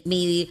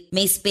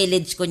 may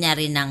spillage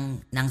kunyari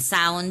ng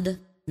sound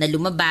na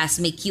lumabas,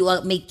 may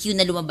cue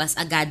na lumabas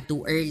agad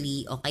too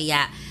early o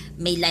kaya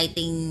may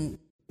lighting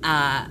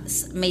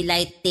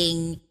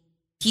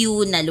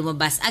cue na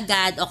lumabas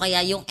agad o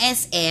kaya yung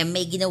SM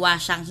may ginawa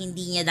siyang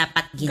hindi niya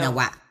dapat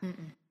ginawa.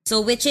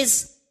 So, which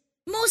is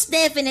most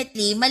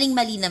definitely,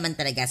 maling-mali naman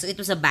talaga. So, it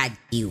was a bad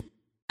cue.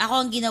 Ako,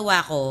 ang ginawa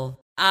ko,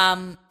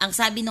 ang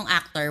sabi ng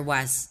actor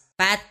was,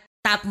 Pat,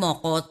 tap mo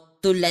ko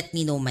to let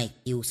me know my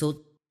cue.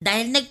 So,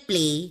 dahil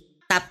nag-play,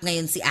 tap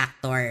ngayon si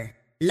actor.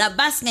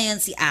 Labas ngayon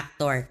si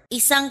actor.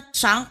 Isang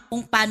chunk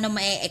kung paano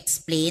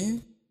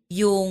ma-explain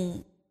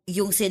yung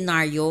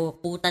scenario,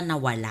 puta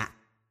nawala.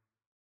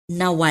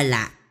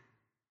 Nagalit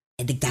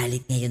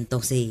ngayon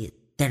tong si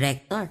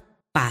director.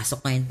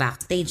 Pasok ngayon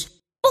backstage.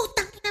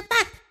 Putang ina,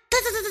 Pat!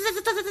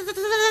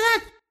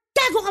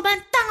 Gago ka ba?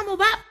 Tanga mo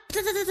ba?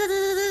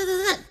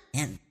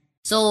 Yan.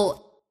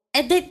 So,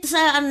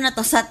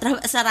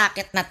 sa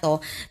racket na to,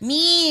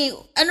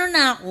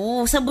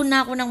 sabon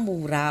na ako ng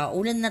mura.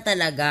 Ulan na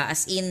talaga.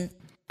 As in,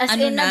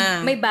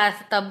 may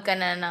bathtub ka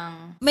na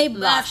ng may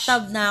lush.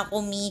 Bathtub na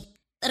ako,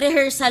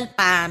 rehearsal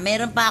pa.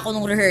 Meron pa ako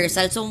nung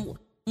rehearsal. So,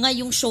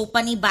 ngayong show pa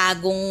ni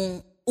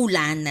bagong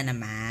ulan na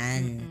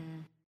naman.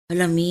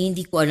 Alam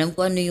hindi ko alam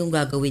kung ano yung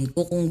gagawin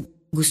ko kung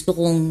gusto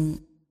kong,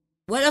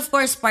 well, of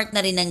course, part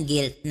na rin ng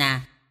guilt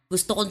na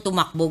gusto kong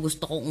tumakbo,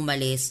 gusto kong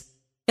umalis.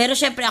 Pero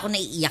syempre ako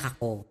naiiyak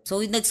ako.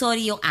 So,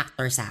 nag-sorry yung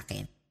actor sa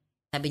akin.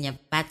 Sabi niya,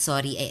 Pat,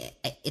 sorry,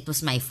 it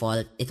was my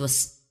fault. It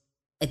was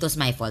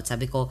my fault.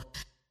 Sabi ko,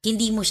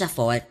 hindi mo siya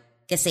fault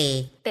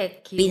kasi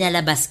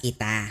pinalabas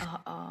kita.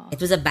 It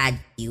was a bad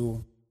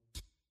cue.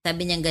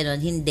 Sabi niya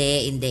gano'n,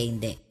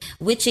 hindi.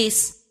 Which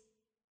is,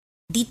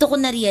 dito ko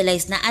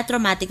na-realize na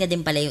traumatic na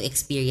din pala yung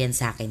experience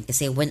sa akin.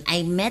 Kasi when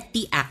I met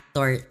the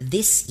actor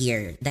this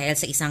year, dahil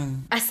sa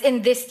isang... As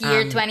in this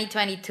year,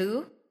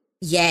 2022?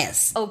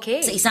 Yes.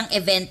 Okay. Sa isang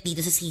event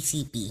dito sa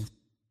CCP.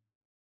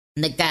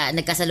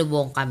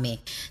 Nagkasalubong kami.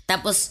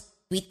 Tapos,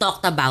 we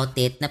talked about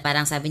it na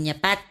parang sabi niya,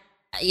 Pat,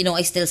 I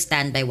still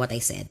stand by what I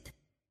said.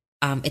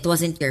 It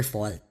wasn't your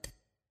fault.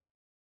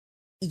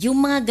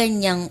 Yung mga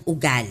ganyang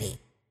ugali,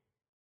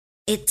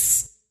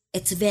 it's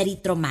very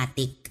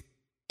traumatic.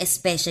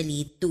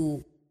 Especially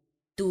to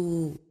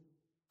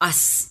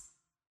us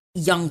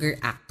younger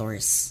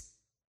actors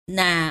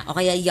na o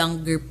kaya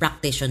younger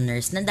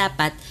practitioners na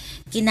dapat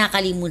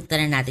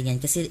kinakalimutan na natin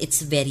yan kasi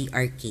it's very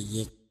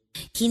archaic.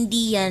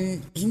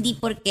 Hindi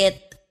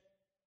porket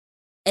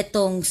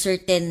etong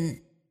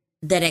certain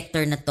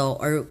director na to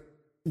or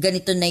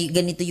ganito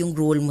yung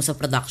role mo sa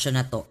production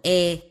na to,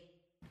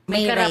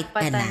 may right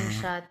ka na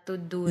siya to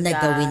do na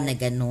gawin na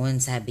ganun,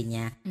 sabi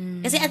niya.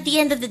 Kasi at the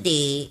end of the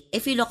day,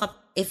 if you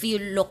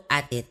look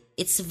at it,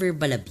 it's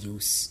verbal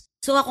abuse.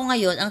 So ako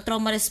ngayon, ang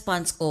trauma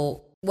response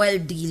ko while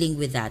dealing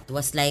with that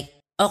was like,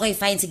 okay,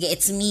 fine, sige,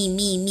 it's me.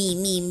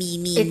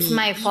 It's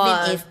my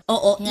fault.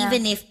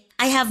 Even if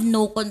I have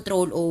no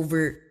control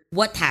over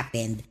what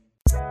happened.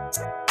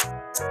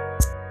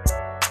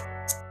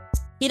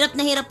 Hirap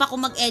na hirap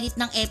ako mag-edit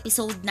ng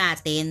episode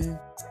natin.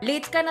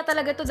 Late ka na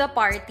talaga to the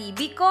party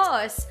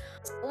because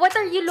what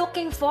are you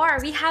looking for?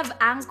 We have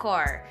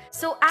Anchor.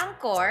 So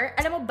Anchor,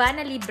 alam mo ba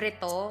na libre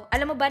to?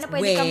 Alam mo ba na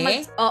pwede kang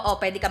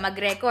pwede ka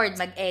mag-record,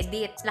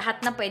 mag-edit,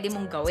 lahat na pwede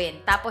mong gawin.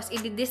 Tapos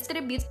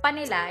i-distribute pa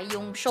nila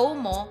yung show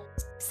mo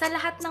sa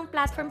lahat ng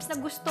platforms na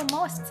gusto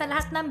mo, sa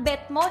lahat ng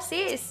bet mo,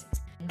 sis.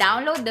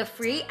 Download the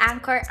free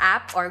Anchor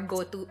app or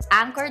go to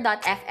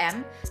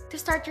anchor.fm to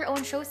start your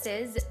own show,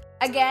 sis.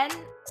 Again,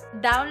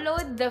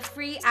 download the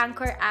free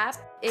Anchor app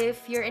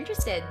if you're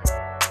interested.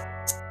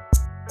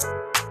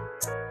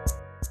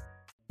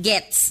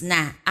 Gets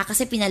na.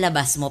 Kasi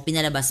pinalabas mo.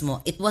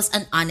 It was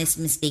an honest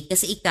mistake.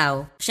 Kasi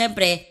ikaw,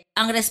 syempre,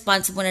 ang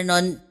response mo na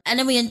nun,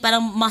 alam mo yun, parang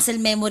muscle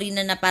memory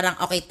na parang,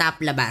 okay, top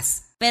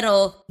labas.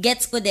 Pero,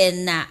 gets ko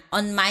din na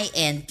on my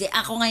end, kaya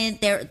ako ngayon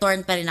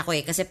torn pa rin ako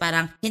Kasi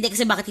parang,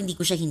 kasi bakit hindi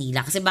ko siya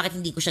hinila? Kasi bakit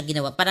hindi ko siya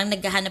ginawa? Parang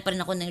naghahanap pa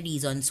rin ako ng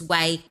reasons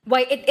why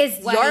it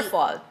is your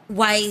fault.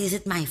 Why is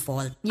it my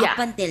fault? Yeah.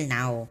 Up until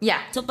now.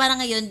 Yeah. So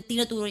parang ngayon,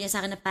 tinuturo niya sa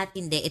akin na Pat,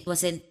 hindi, it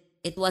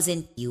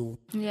wasn't you.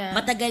 Yeah.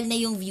 Matagal na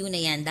yung view na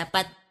yan.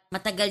 Dapat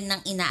matagal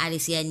nang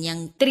inaalis yan.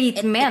 Yung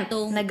treatment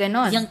na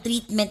ganon. Yung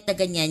treatment na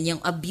ganyan,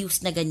 yung abuse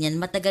na ganyan,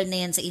 matagal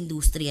na yan sa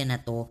industriya na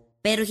to.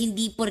 Pero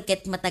hindi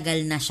porket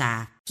matagal na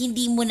siya,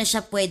 hindi mo na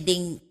siya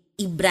pwedeng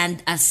i-brand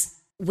as,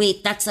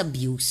 wait, that's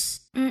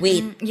abuse.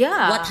 Wait,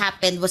 what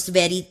happened was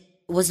very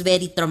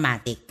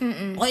traumatic.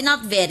 Okay,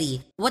 not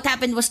very. What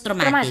happened was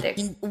traumatic.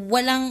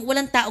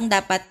 Walang taong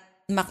dapat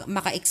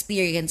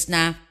maka-experience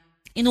na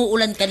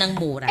inuulan ka ng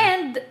mura.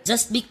 And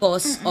just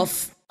because of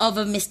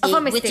a mistake,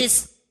 which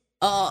is,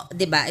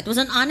 diba? It was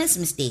an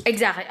honest mistake.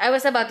 Exactly. I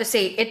was about to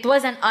say, it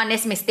was an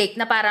honest mistake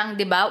na parang,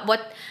 diba,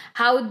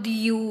 how do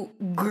you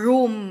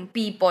groom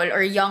people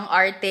or young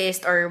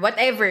artist or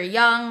whatever,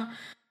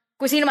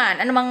 kung sino man,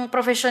 anumang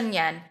profession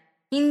yan,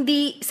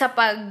 hindi sa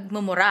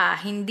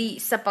pagmumura, hindi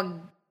sa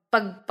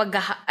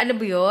ano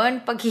ba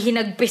yun?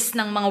 Paghihinagpis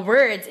ng mga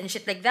words and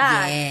shit like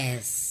that.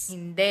 Yes.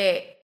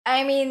 Hindi.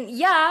 I mean,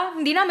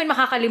 hindi namin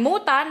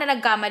makakalimutan na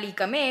nagkamali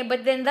kami,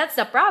 but then that's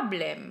the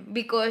problem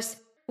because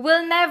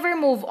we'll never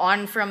move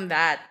on from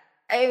that.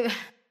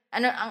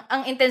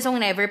 Ang intensong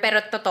never,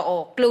 pero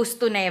totoo, close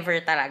to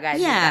never talaga.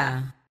 Yeah.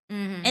 Diba?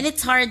 Mm-hmm. And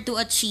it's hard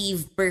to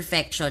achieve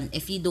perfection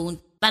if you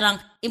don't, parang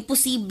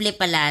imposible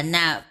pala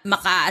na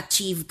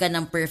maka-achieve ka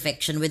ng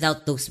perfection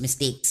without those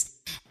mistakes.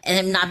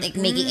 And I'm not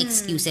making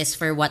excuses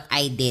for what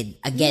I did.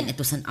 Again, it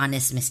was an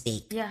honest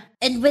mistake. Yeah.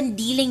 And when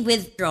dealing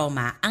with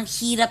trauma, ang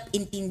hirap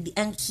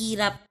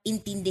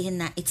intindihin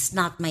na it's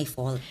not my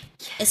fault.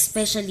 Yes.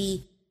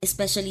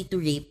 Especially to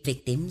rape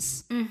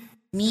victims.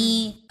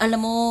 Alam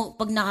mo,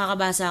 pag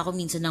nakakabasa ako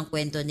minsan ng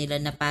kwento nila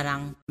na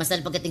parang,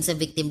 masal pagdating sa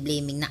victim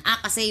blaming na,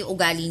 kasi yung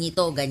ugali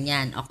nito,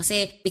 ganyan. O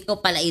kasi,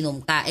 ikaw pala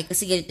inom ka.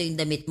 Kasi ganito yung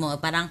damit mo.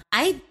 Parang,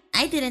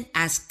 I didn't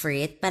ask for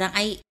it. Parang,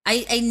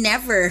 I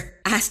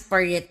never asked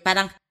for it.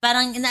 Parang,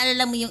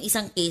 naalala mo yung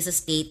isang case sa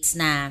States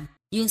na,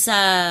 yung sa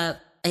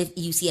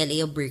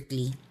UCLA o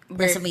Berkeley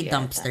na sa may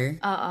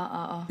dumpster.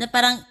 Oo. Na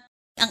parang,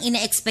 ang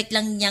ina-expect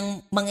lang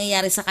niyang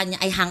mangyayari sa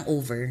kanya ay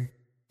hangover.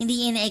 Hindi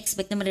niya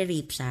na-expect na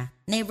marirape siya.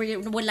 Never,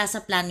 wala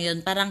sa plano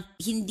yun. Parang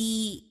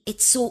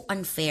it's so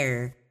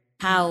unfair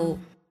how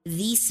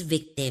these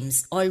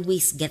victims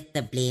always get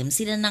the blame.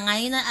 Sila na nga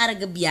yung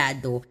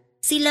naaragabyado.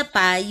 Sila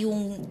pa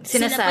yung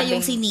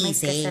sinisi.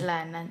 May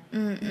kasalanan.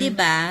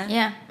 Diba?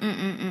 Yeah.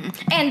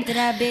 And,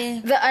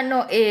 grabe. The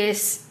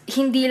is,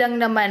 hindi lang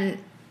naman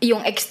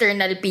yung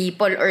external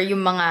people or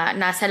yung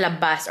mga nasa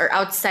labas or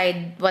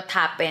outside what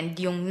happened,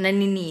 yung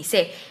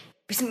naninisi.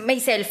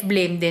 May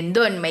self-blame din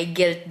doon, may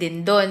guilt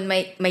din doon,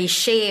 may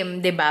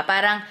shame, 'di ba?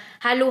 Parang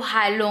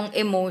halo-halong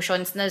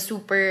emotions na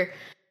super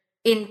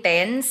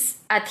intense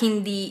at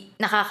hindi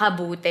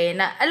nakakabuti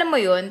na alam mo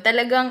 'yun,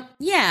 talagang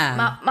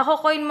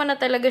makocoin mo na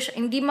talaga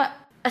siya.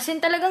 As in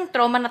talagang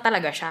trauma na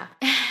talaga siya.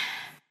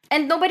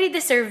 And nobody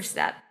deserves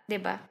that, 'di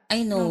ba?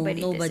 I know,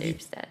 nobody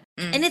deserves that.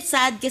 And it's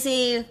sad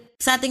kasi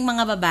sa ating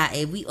mga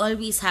babae, we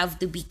always have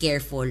to be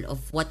careful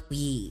of what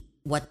we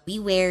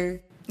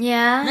wear.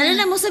 Yeah.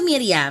 Nalala mo sa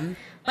Miriam,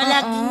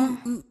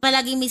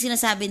 palaging may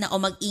sinasabi na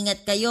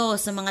mag-ingat kayo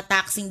sa mga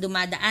taxing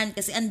dumadaan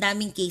kasi ang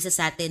daming cases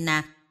sa atin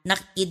na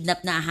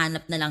nakidnap na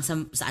hanap na lang sa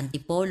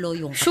Antipolo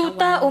yung katawan.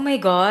 Shoota, oh my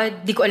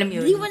God. Di ko alam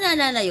yun. Hindi mo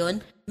naalala yun?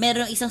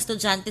 Merong isang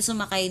estudyante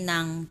sumakay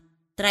ng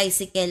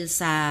tricycle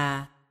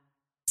sa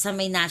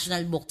may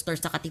National Bookstore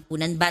sa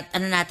Katipunan.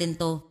 Ano natin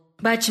to?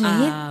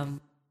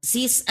 Batchmate?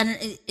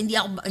 Hindi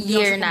ako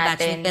year natin.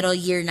 Batchmate, pero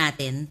year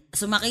natin.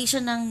 Sumakay siya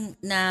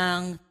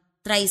ng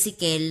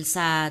tricycle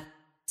sa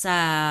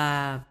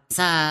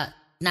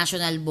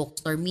National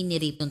Bookstore,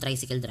 mini-rape ng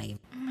tricycle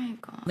driver. Oh my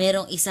God.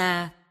 Merong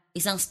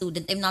isang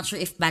student, I'm not sure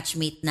if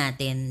batchmate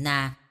natin,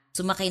 na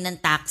sumakay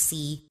ng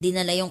taxi,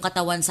 dinala yung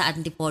katawan sa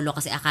Antipolo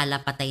kasi akala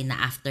patay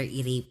na after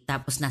i-rape,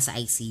 tapos nasa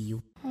ICU.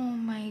 Oh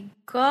my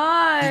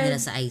God. Dinala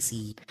sa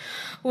ICU.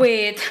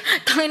 Wait,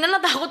 tangina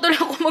natakot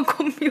tuloy ako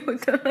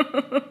mag-compute.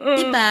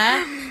 Diba?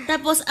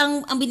 Tapos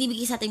ang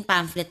binibigay sa ating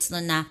pamphlets no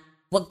na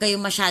huwag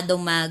kayong masyadong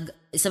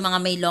sa mga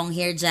may long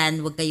hair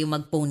dyan, huwag kayong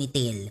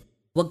mag-ponytail.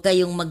 Huwag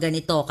kayong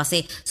magganito.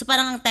 Kasi, so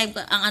parang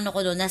ang ano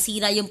ko doon,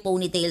 nasira yung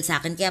ponytail sa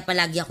akin, kaya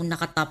palagi akong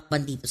naka-top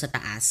band dito sa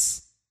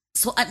taas.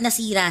 So, at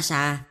nasira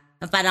siya.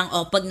 Parang,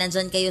 pag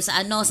nandyan kayo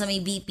sa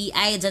may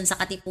BPI, dyan sa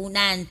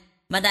Katipunan,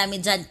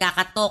 madami dyan,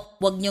 kakatok,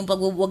 huwag nyo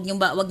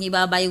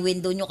ibaba yung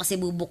window nyo kasi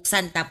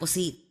bubuksan, tapos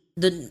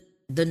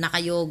doon na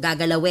kayo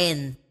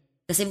gagalawin.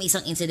 Kasi may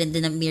isang incident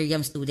din ng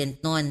Miriam student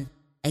noon.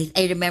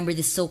 I remember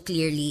this so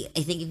clearly.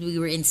 I think we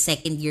were in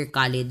second year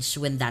college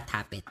when that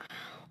happened.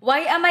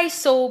 Why am I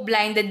so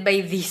blinded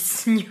by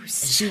this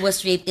news? She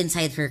was raped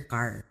inside her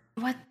car.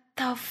 What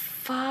the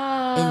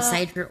fuck?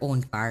 Inside her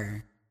own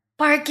car.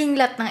 Parking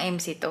lot ng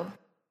MC to?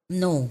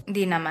 No.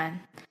 Hindi naman.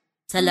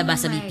 Sa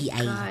labas sa my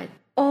BPI. God.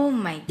 Oh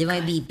my Di ba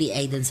may God.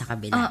 BPI dun sa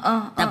kabila?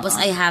 Tapos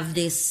I have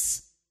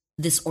this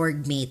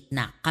orgmate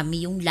na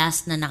kami yung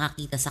last na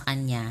nakakita sa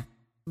kanya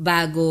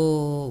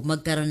bago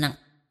magkaroon ng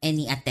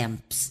any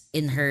attempts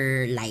in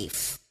her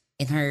life,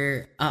 in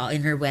her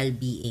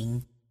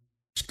well-being.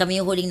 Kami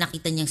yung huling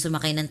nakita niyang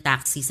sumakay ng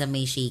taxi sa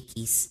may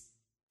Shakey's.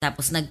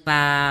 Tapos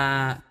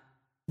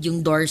yung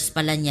doors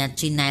pala niya,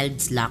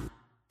 chinild's lock.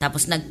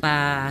 Tapos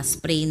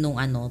nagpa-spray nung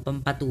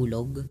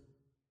pampatulog.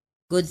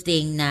 Good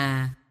thing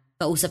na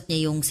kausap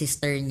niya yung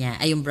sister niya,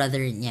 yung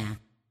brother niya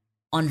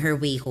on her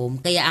way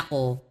home. Kaya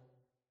ako,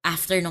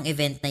 after nung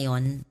event na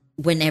yon,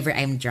 whenever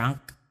I'm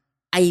drunk,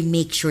 I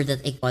make sure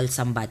that I call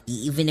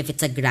somebody, even if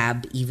it's a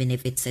Grab, even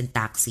if it's a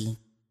taxi.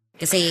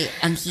 Kasi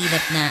ang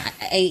hirap na,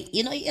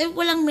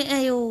 walang may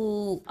ayaw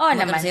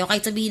naman. sa'yo.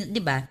 Kahit sabihin,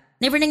 di ba,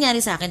 never nangyari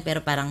sa akin,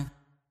 pero parang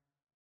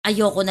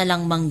ayoko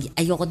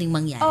ding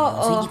mangyari.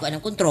 So hindi ko alam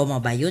kung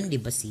trauma ba yun,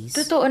 di ba sis?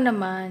 Totoo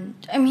naman.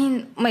 I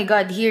mean, my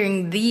God,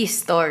 hearing these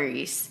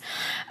stories.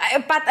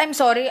 Pat, I'm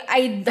sorry,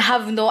 I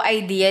have no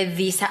idea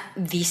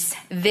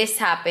this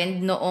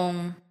happened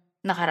noong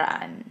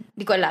nakaraan.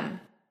 Di ko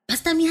alam.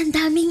 Basta ang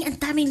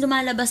daming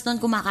lumalabas doon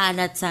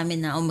kumakalat sa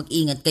amin na,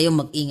 mag-ingat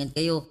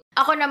kayo.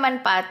 Ako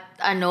naman, Pat,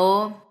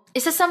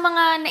 isa sa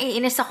mga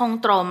naiinis akong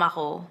trauma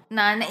ko,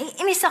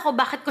 naiinis ako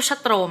bakit ko siya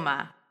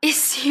trauma,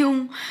 is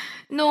yung,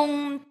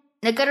 nung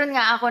nagkaroon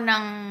nga ako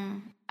ng,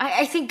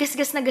 I think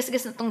gasgas na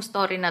tong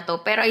story na to,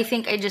 pero I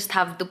think I just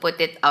have to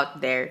put it out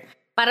there.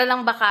 Para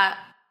lang baka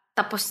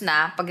tapos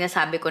na pag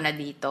nasabi ko na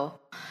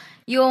dito.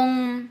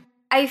 Yung,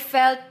 I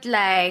felt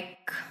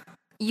like,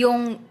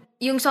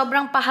 yung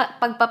sobrang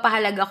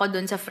pagpapahalaga ko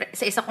dun sa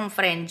isa kong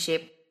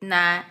friendship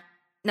na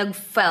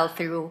nag-fell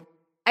through.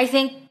 I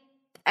think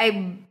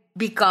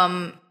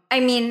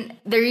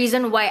the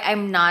reason why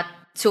I'm not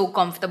so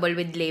comfortable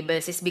with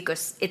labels is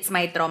because it's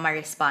my trauma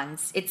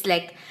response. It's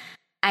like,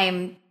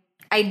 I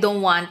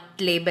don't want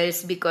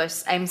labels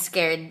because I'm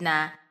scared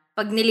na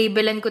pag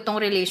nilabelan ko tong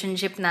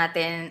relationship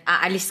natin,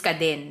 aalis ka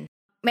din.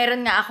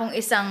 Meron nga akong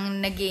isang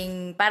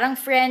naging parang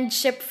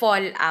friendship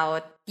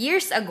fallout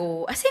years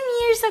ago,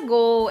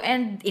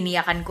 and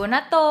iniyakan ko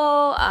na to,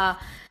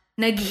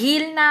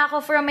 nag-heal na ako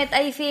from it,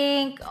 I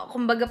think.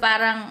 Kumbaga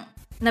parang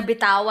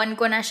nabitawan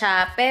ko na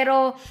siya.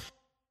 Pero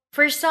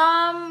for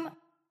some,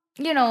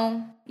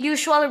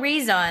 usual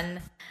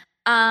reason,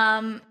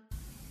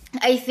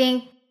 I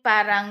think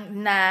parang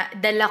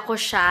nadala ko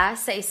siya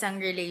sa isang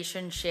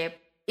relationship.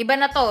 Iba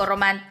na to,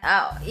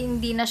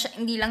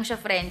 hindi lang siya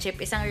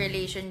friendship, isang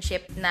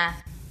relationship na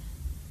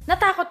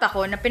natakot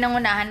ako, na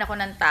pinangunahan ako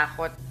ng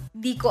takot.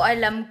 Di ko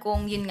alam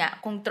kung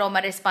trauma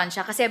response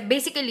siya. Kasi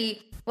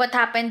basically, what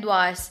happened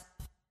was,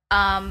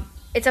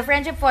 it's a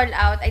friendship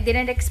fallout. I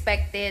didn't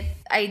expect it.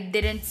 I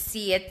didn't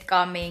see it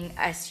coming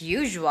as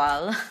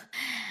usual.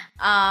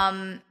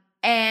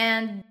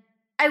 And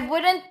I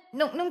wouldn't,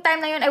 nung time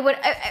na yun,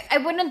 I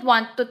wouldn't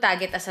want to tag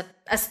it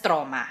as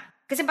trauma.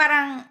 Kasi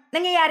parang,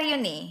 nangyayari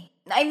yun eh.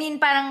 I mean,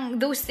 parang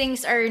those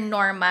things are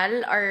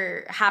normal,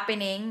 are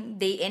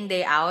happening day in,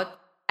 day out.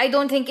 I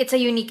don't think it's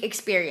a unique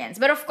experience.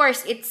 But of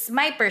course, it's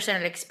my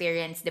personal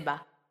experience, di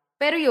ba?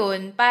 Pero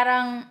yun,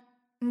 parang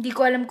hindi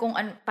ko alam kung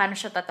paano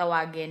siya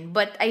tatawagin.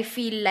 But I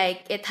feel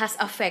like it has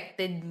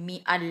affected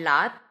me a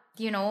lot,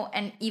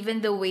 and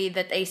even the way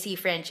that I see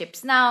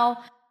friendships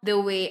now, the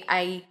way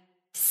I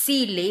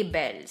see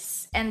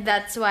labels. And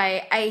that's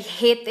why I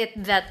hate it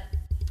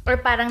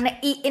or parang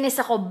naiinis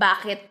ako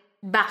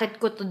bakit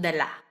ko to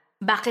dala.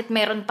 Bakit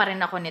meron pa rin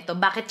ako nito?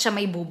 Bakit siya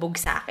may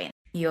bubog sa akin?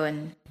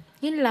 Yun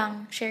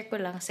lang, share ko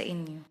lang sa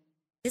inyo.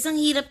 Kasi ang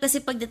hirap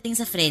kasi pagdating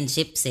sa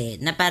friendships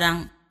na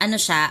parang,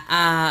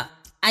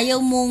 ayaw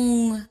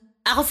mong,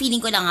 ako feeling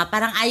ko lang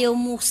parang ayaw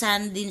mo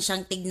din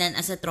siyang tignan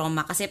as a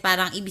trauma kasi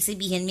parang ibig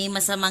sabihin may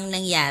masamang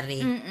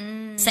nangyari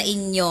sa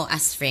inyo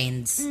as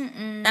friends.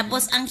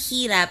 Tapos ang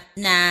hirap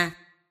na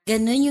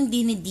ganun yung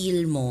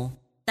dinideal mo.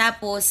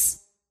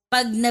 Tapos,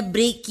 pag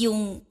na-break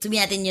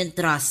sabihin natin yung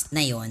trust na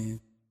yon,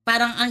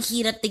 parang ang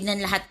hirap tignan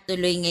lahat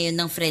tuloy ngayon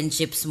ng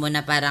friendships mo na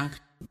parang,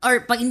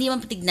 or pag hindi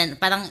mo patignan,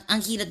 parang ang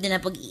hirap din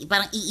na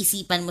parang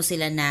iisipan mo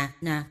sila na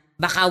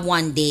baka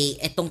one day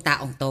etong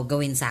taong to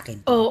gawin sa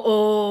akin.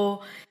 Oo.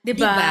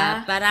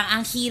 Diba? Parang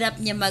ang hirap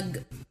niya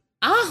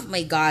oh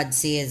my God,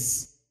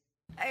 sis.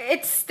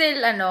 It's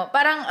still,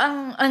 parang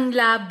ang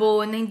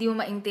labo na hindi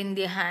mo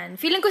maintindihan.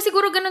 Feeling ko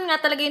siguro ganun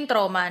nga talaga yung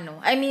trauma, no?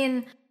 I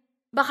mean,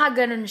 baka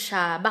ganun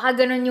siya. Baka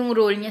ganun yung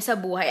role niya sa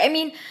buhay. I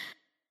mean,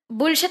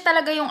 bullshit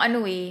talaga yung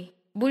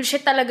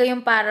bullshit talaga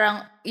yung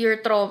parang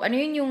your trauma.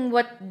 Yung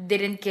what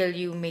didn't kill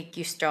you make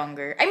you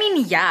stronger. I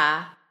mean,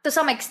 yeah. To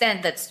some extent,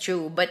 that's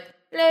true. But,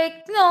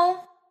 like,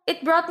 no.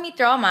 It brought me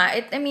trauma.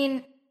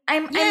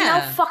 I'm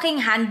now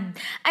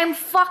I'm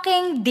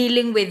fucking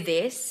dealing with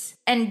this.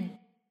 and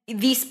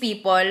these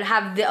people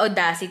have the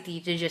audacity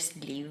to just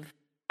leave.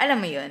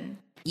 Alam mo yun?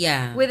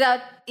 Yeah.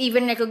 Without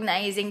even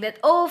recognizing that,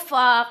 oh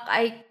fuck,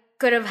 I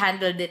could have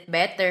handled it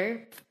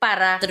better.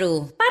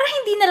 True. Para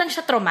hindi na lang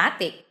siya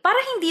traumatic. Para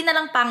hindi na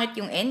lang pangit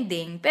yung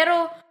ending.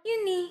 Pero,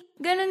 yun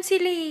ganun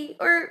sila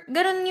Or,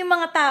 ganun yung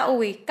mga tao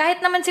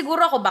Kahit naman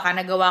siguro ako, baka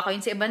nagawa ko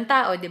yun sa ibang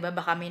tao, di ba?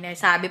 Baka may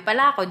nasabi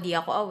pala ako, di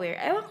ako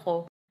aware. Ewan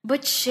ko.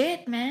 But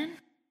shit,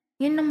 man.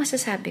 Yun ang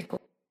masasabi ko.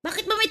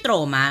 Bakit ba may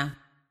trauma?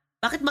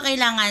 Bakit ba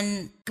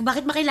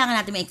kailangan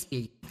natin may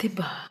experience?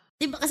 Diba?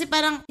 Kasi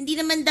parang, hindi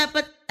naman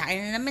dapat,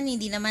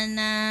 hindi naman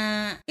na,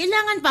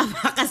 kailangan pa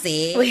ba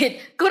kasi?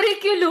 Wait,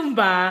 curriculum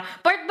ba?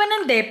 Part ba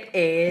ng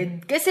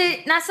DepEd?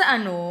 Kasi nasa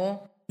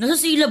Nasa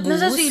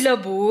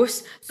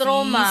syllabus.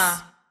 Trauma.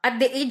 At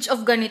the age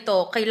of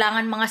ganito,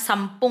 kailangan mga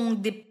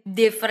 10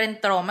 different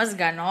traumas,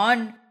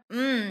 ganon.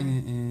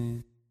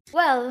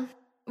 Well,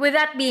 with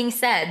that being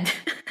said,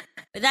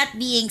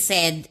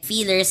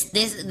 feelers,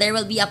 there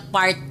will be a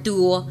part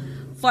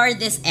 2 for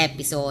this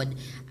episode.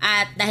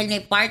 At dahil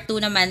may part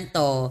 2 naman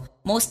to,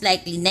 most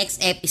likely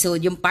next episode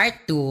yung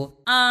part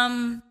 2,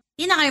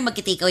 hindi na kami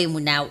magki-takeaway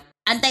muna.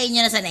 Antayin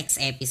nyo na sa next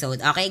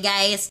episode. Okay,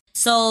 guys?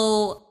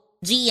 So,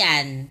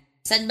 Gian,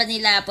 saan ba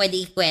nila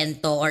pwede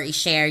ikwento or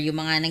i-share yung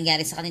mga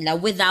nangyari sa kanila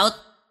without,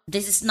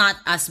 this is not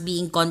us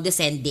being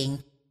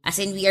condescending,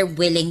 as in we are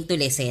willing to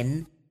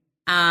listen.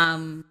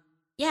 We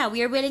are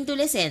willing to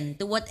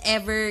listen to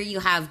whatever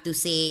you have to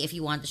say if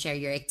you want to share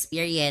your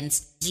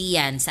experience.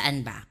 Gian,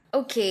 saan ba?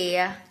 Okay.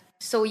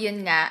 So,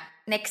 yun nga.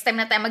 Next time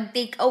na tayo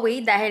mag-take away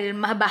dahil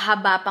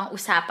mahaba-haba pang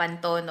usapan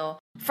to, no?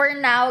 For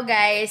now,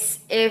 guys,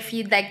 if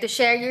you'd like to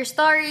share your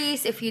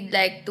stories, if you'd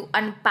like to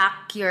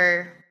unpack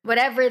your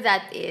whatever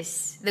that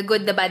is, the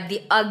good, the bad,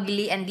 the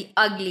ugly, and the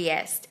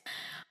ugliest,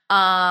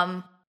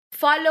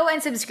 follow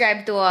and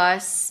subscribe to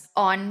us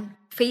on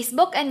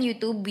Facebook and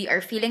YouTube. We are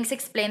Feelings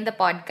Explain the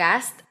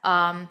podcast.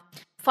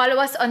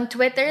 Follow us on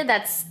Twitter.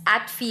 That's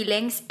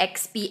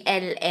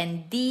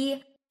 @FeelingsXPLND.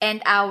 And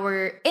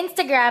our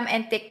Instagram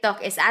and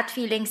TikTok is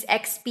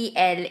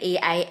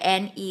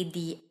 @FeelingsXPLAINED.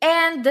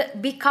 And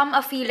become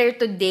a feeler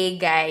today,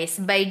 guys,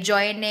 by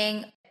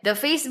joining the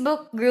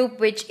Facebook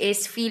group, which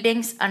is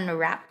Feelings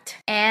Unwrapped.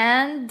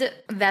 And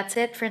that's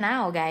it for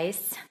now,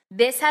 guys.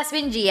 This has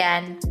been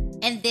Gian.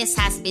 And this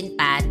has been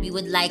Pat. We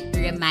would like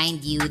to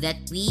remind you that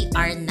we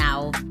are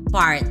now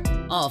part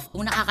of,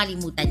 kung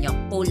nakakalimutan nyo,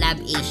 Collab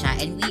Asia.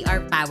 And we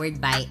are powered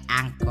by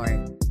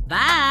Anchor.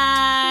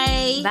 Bye!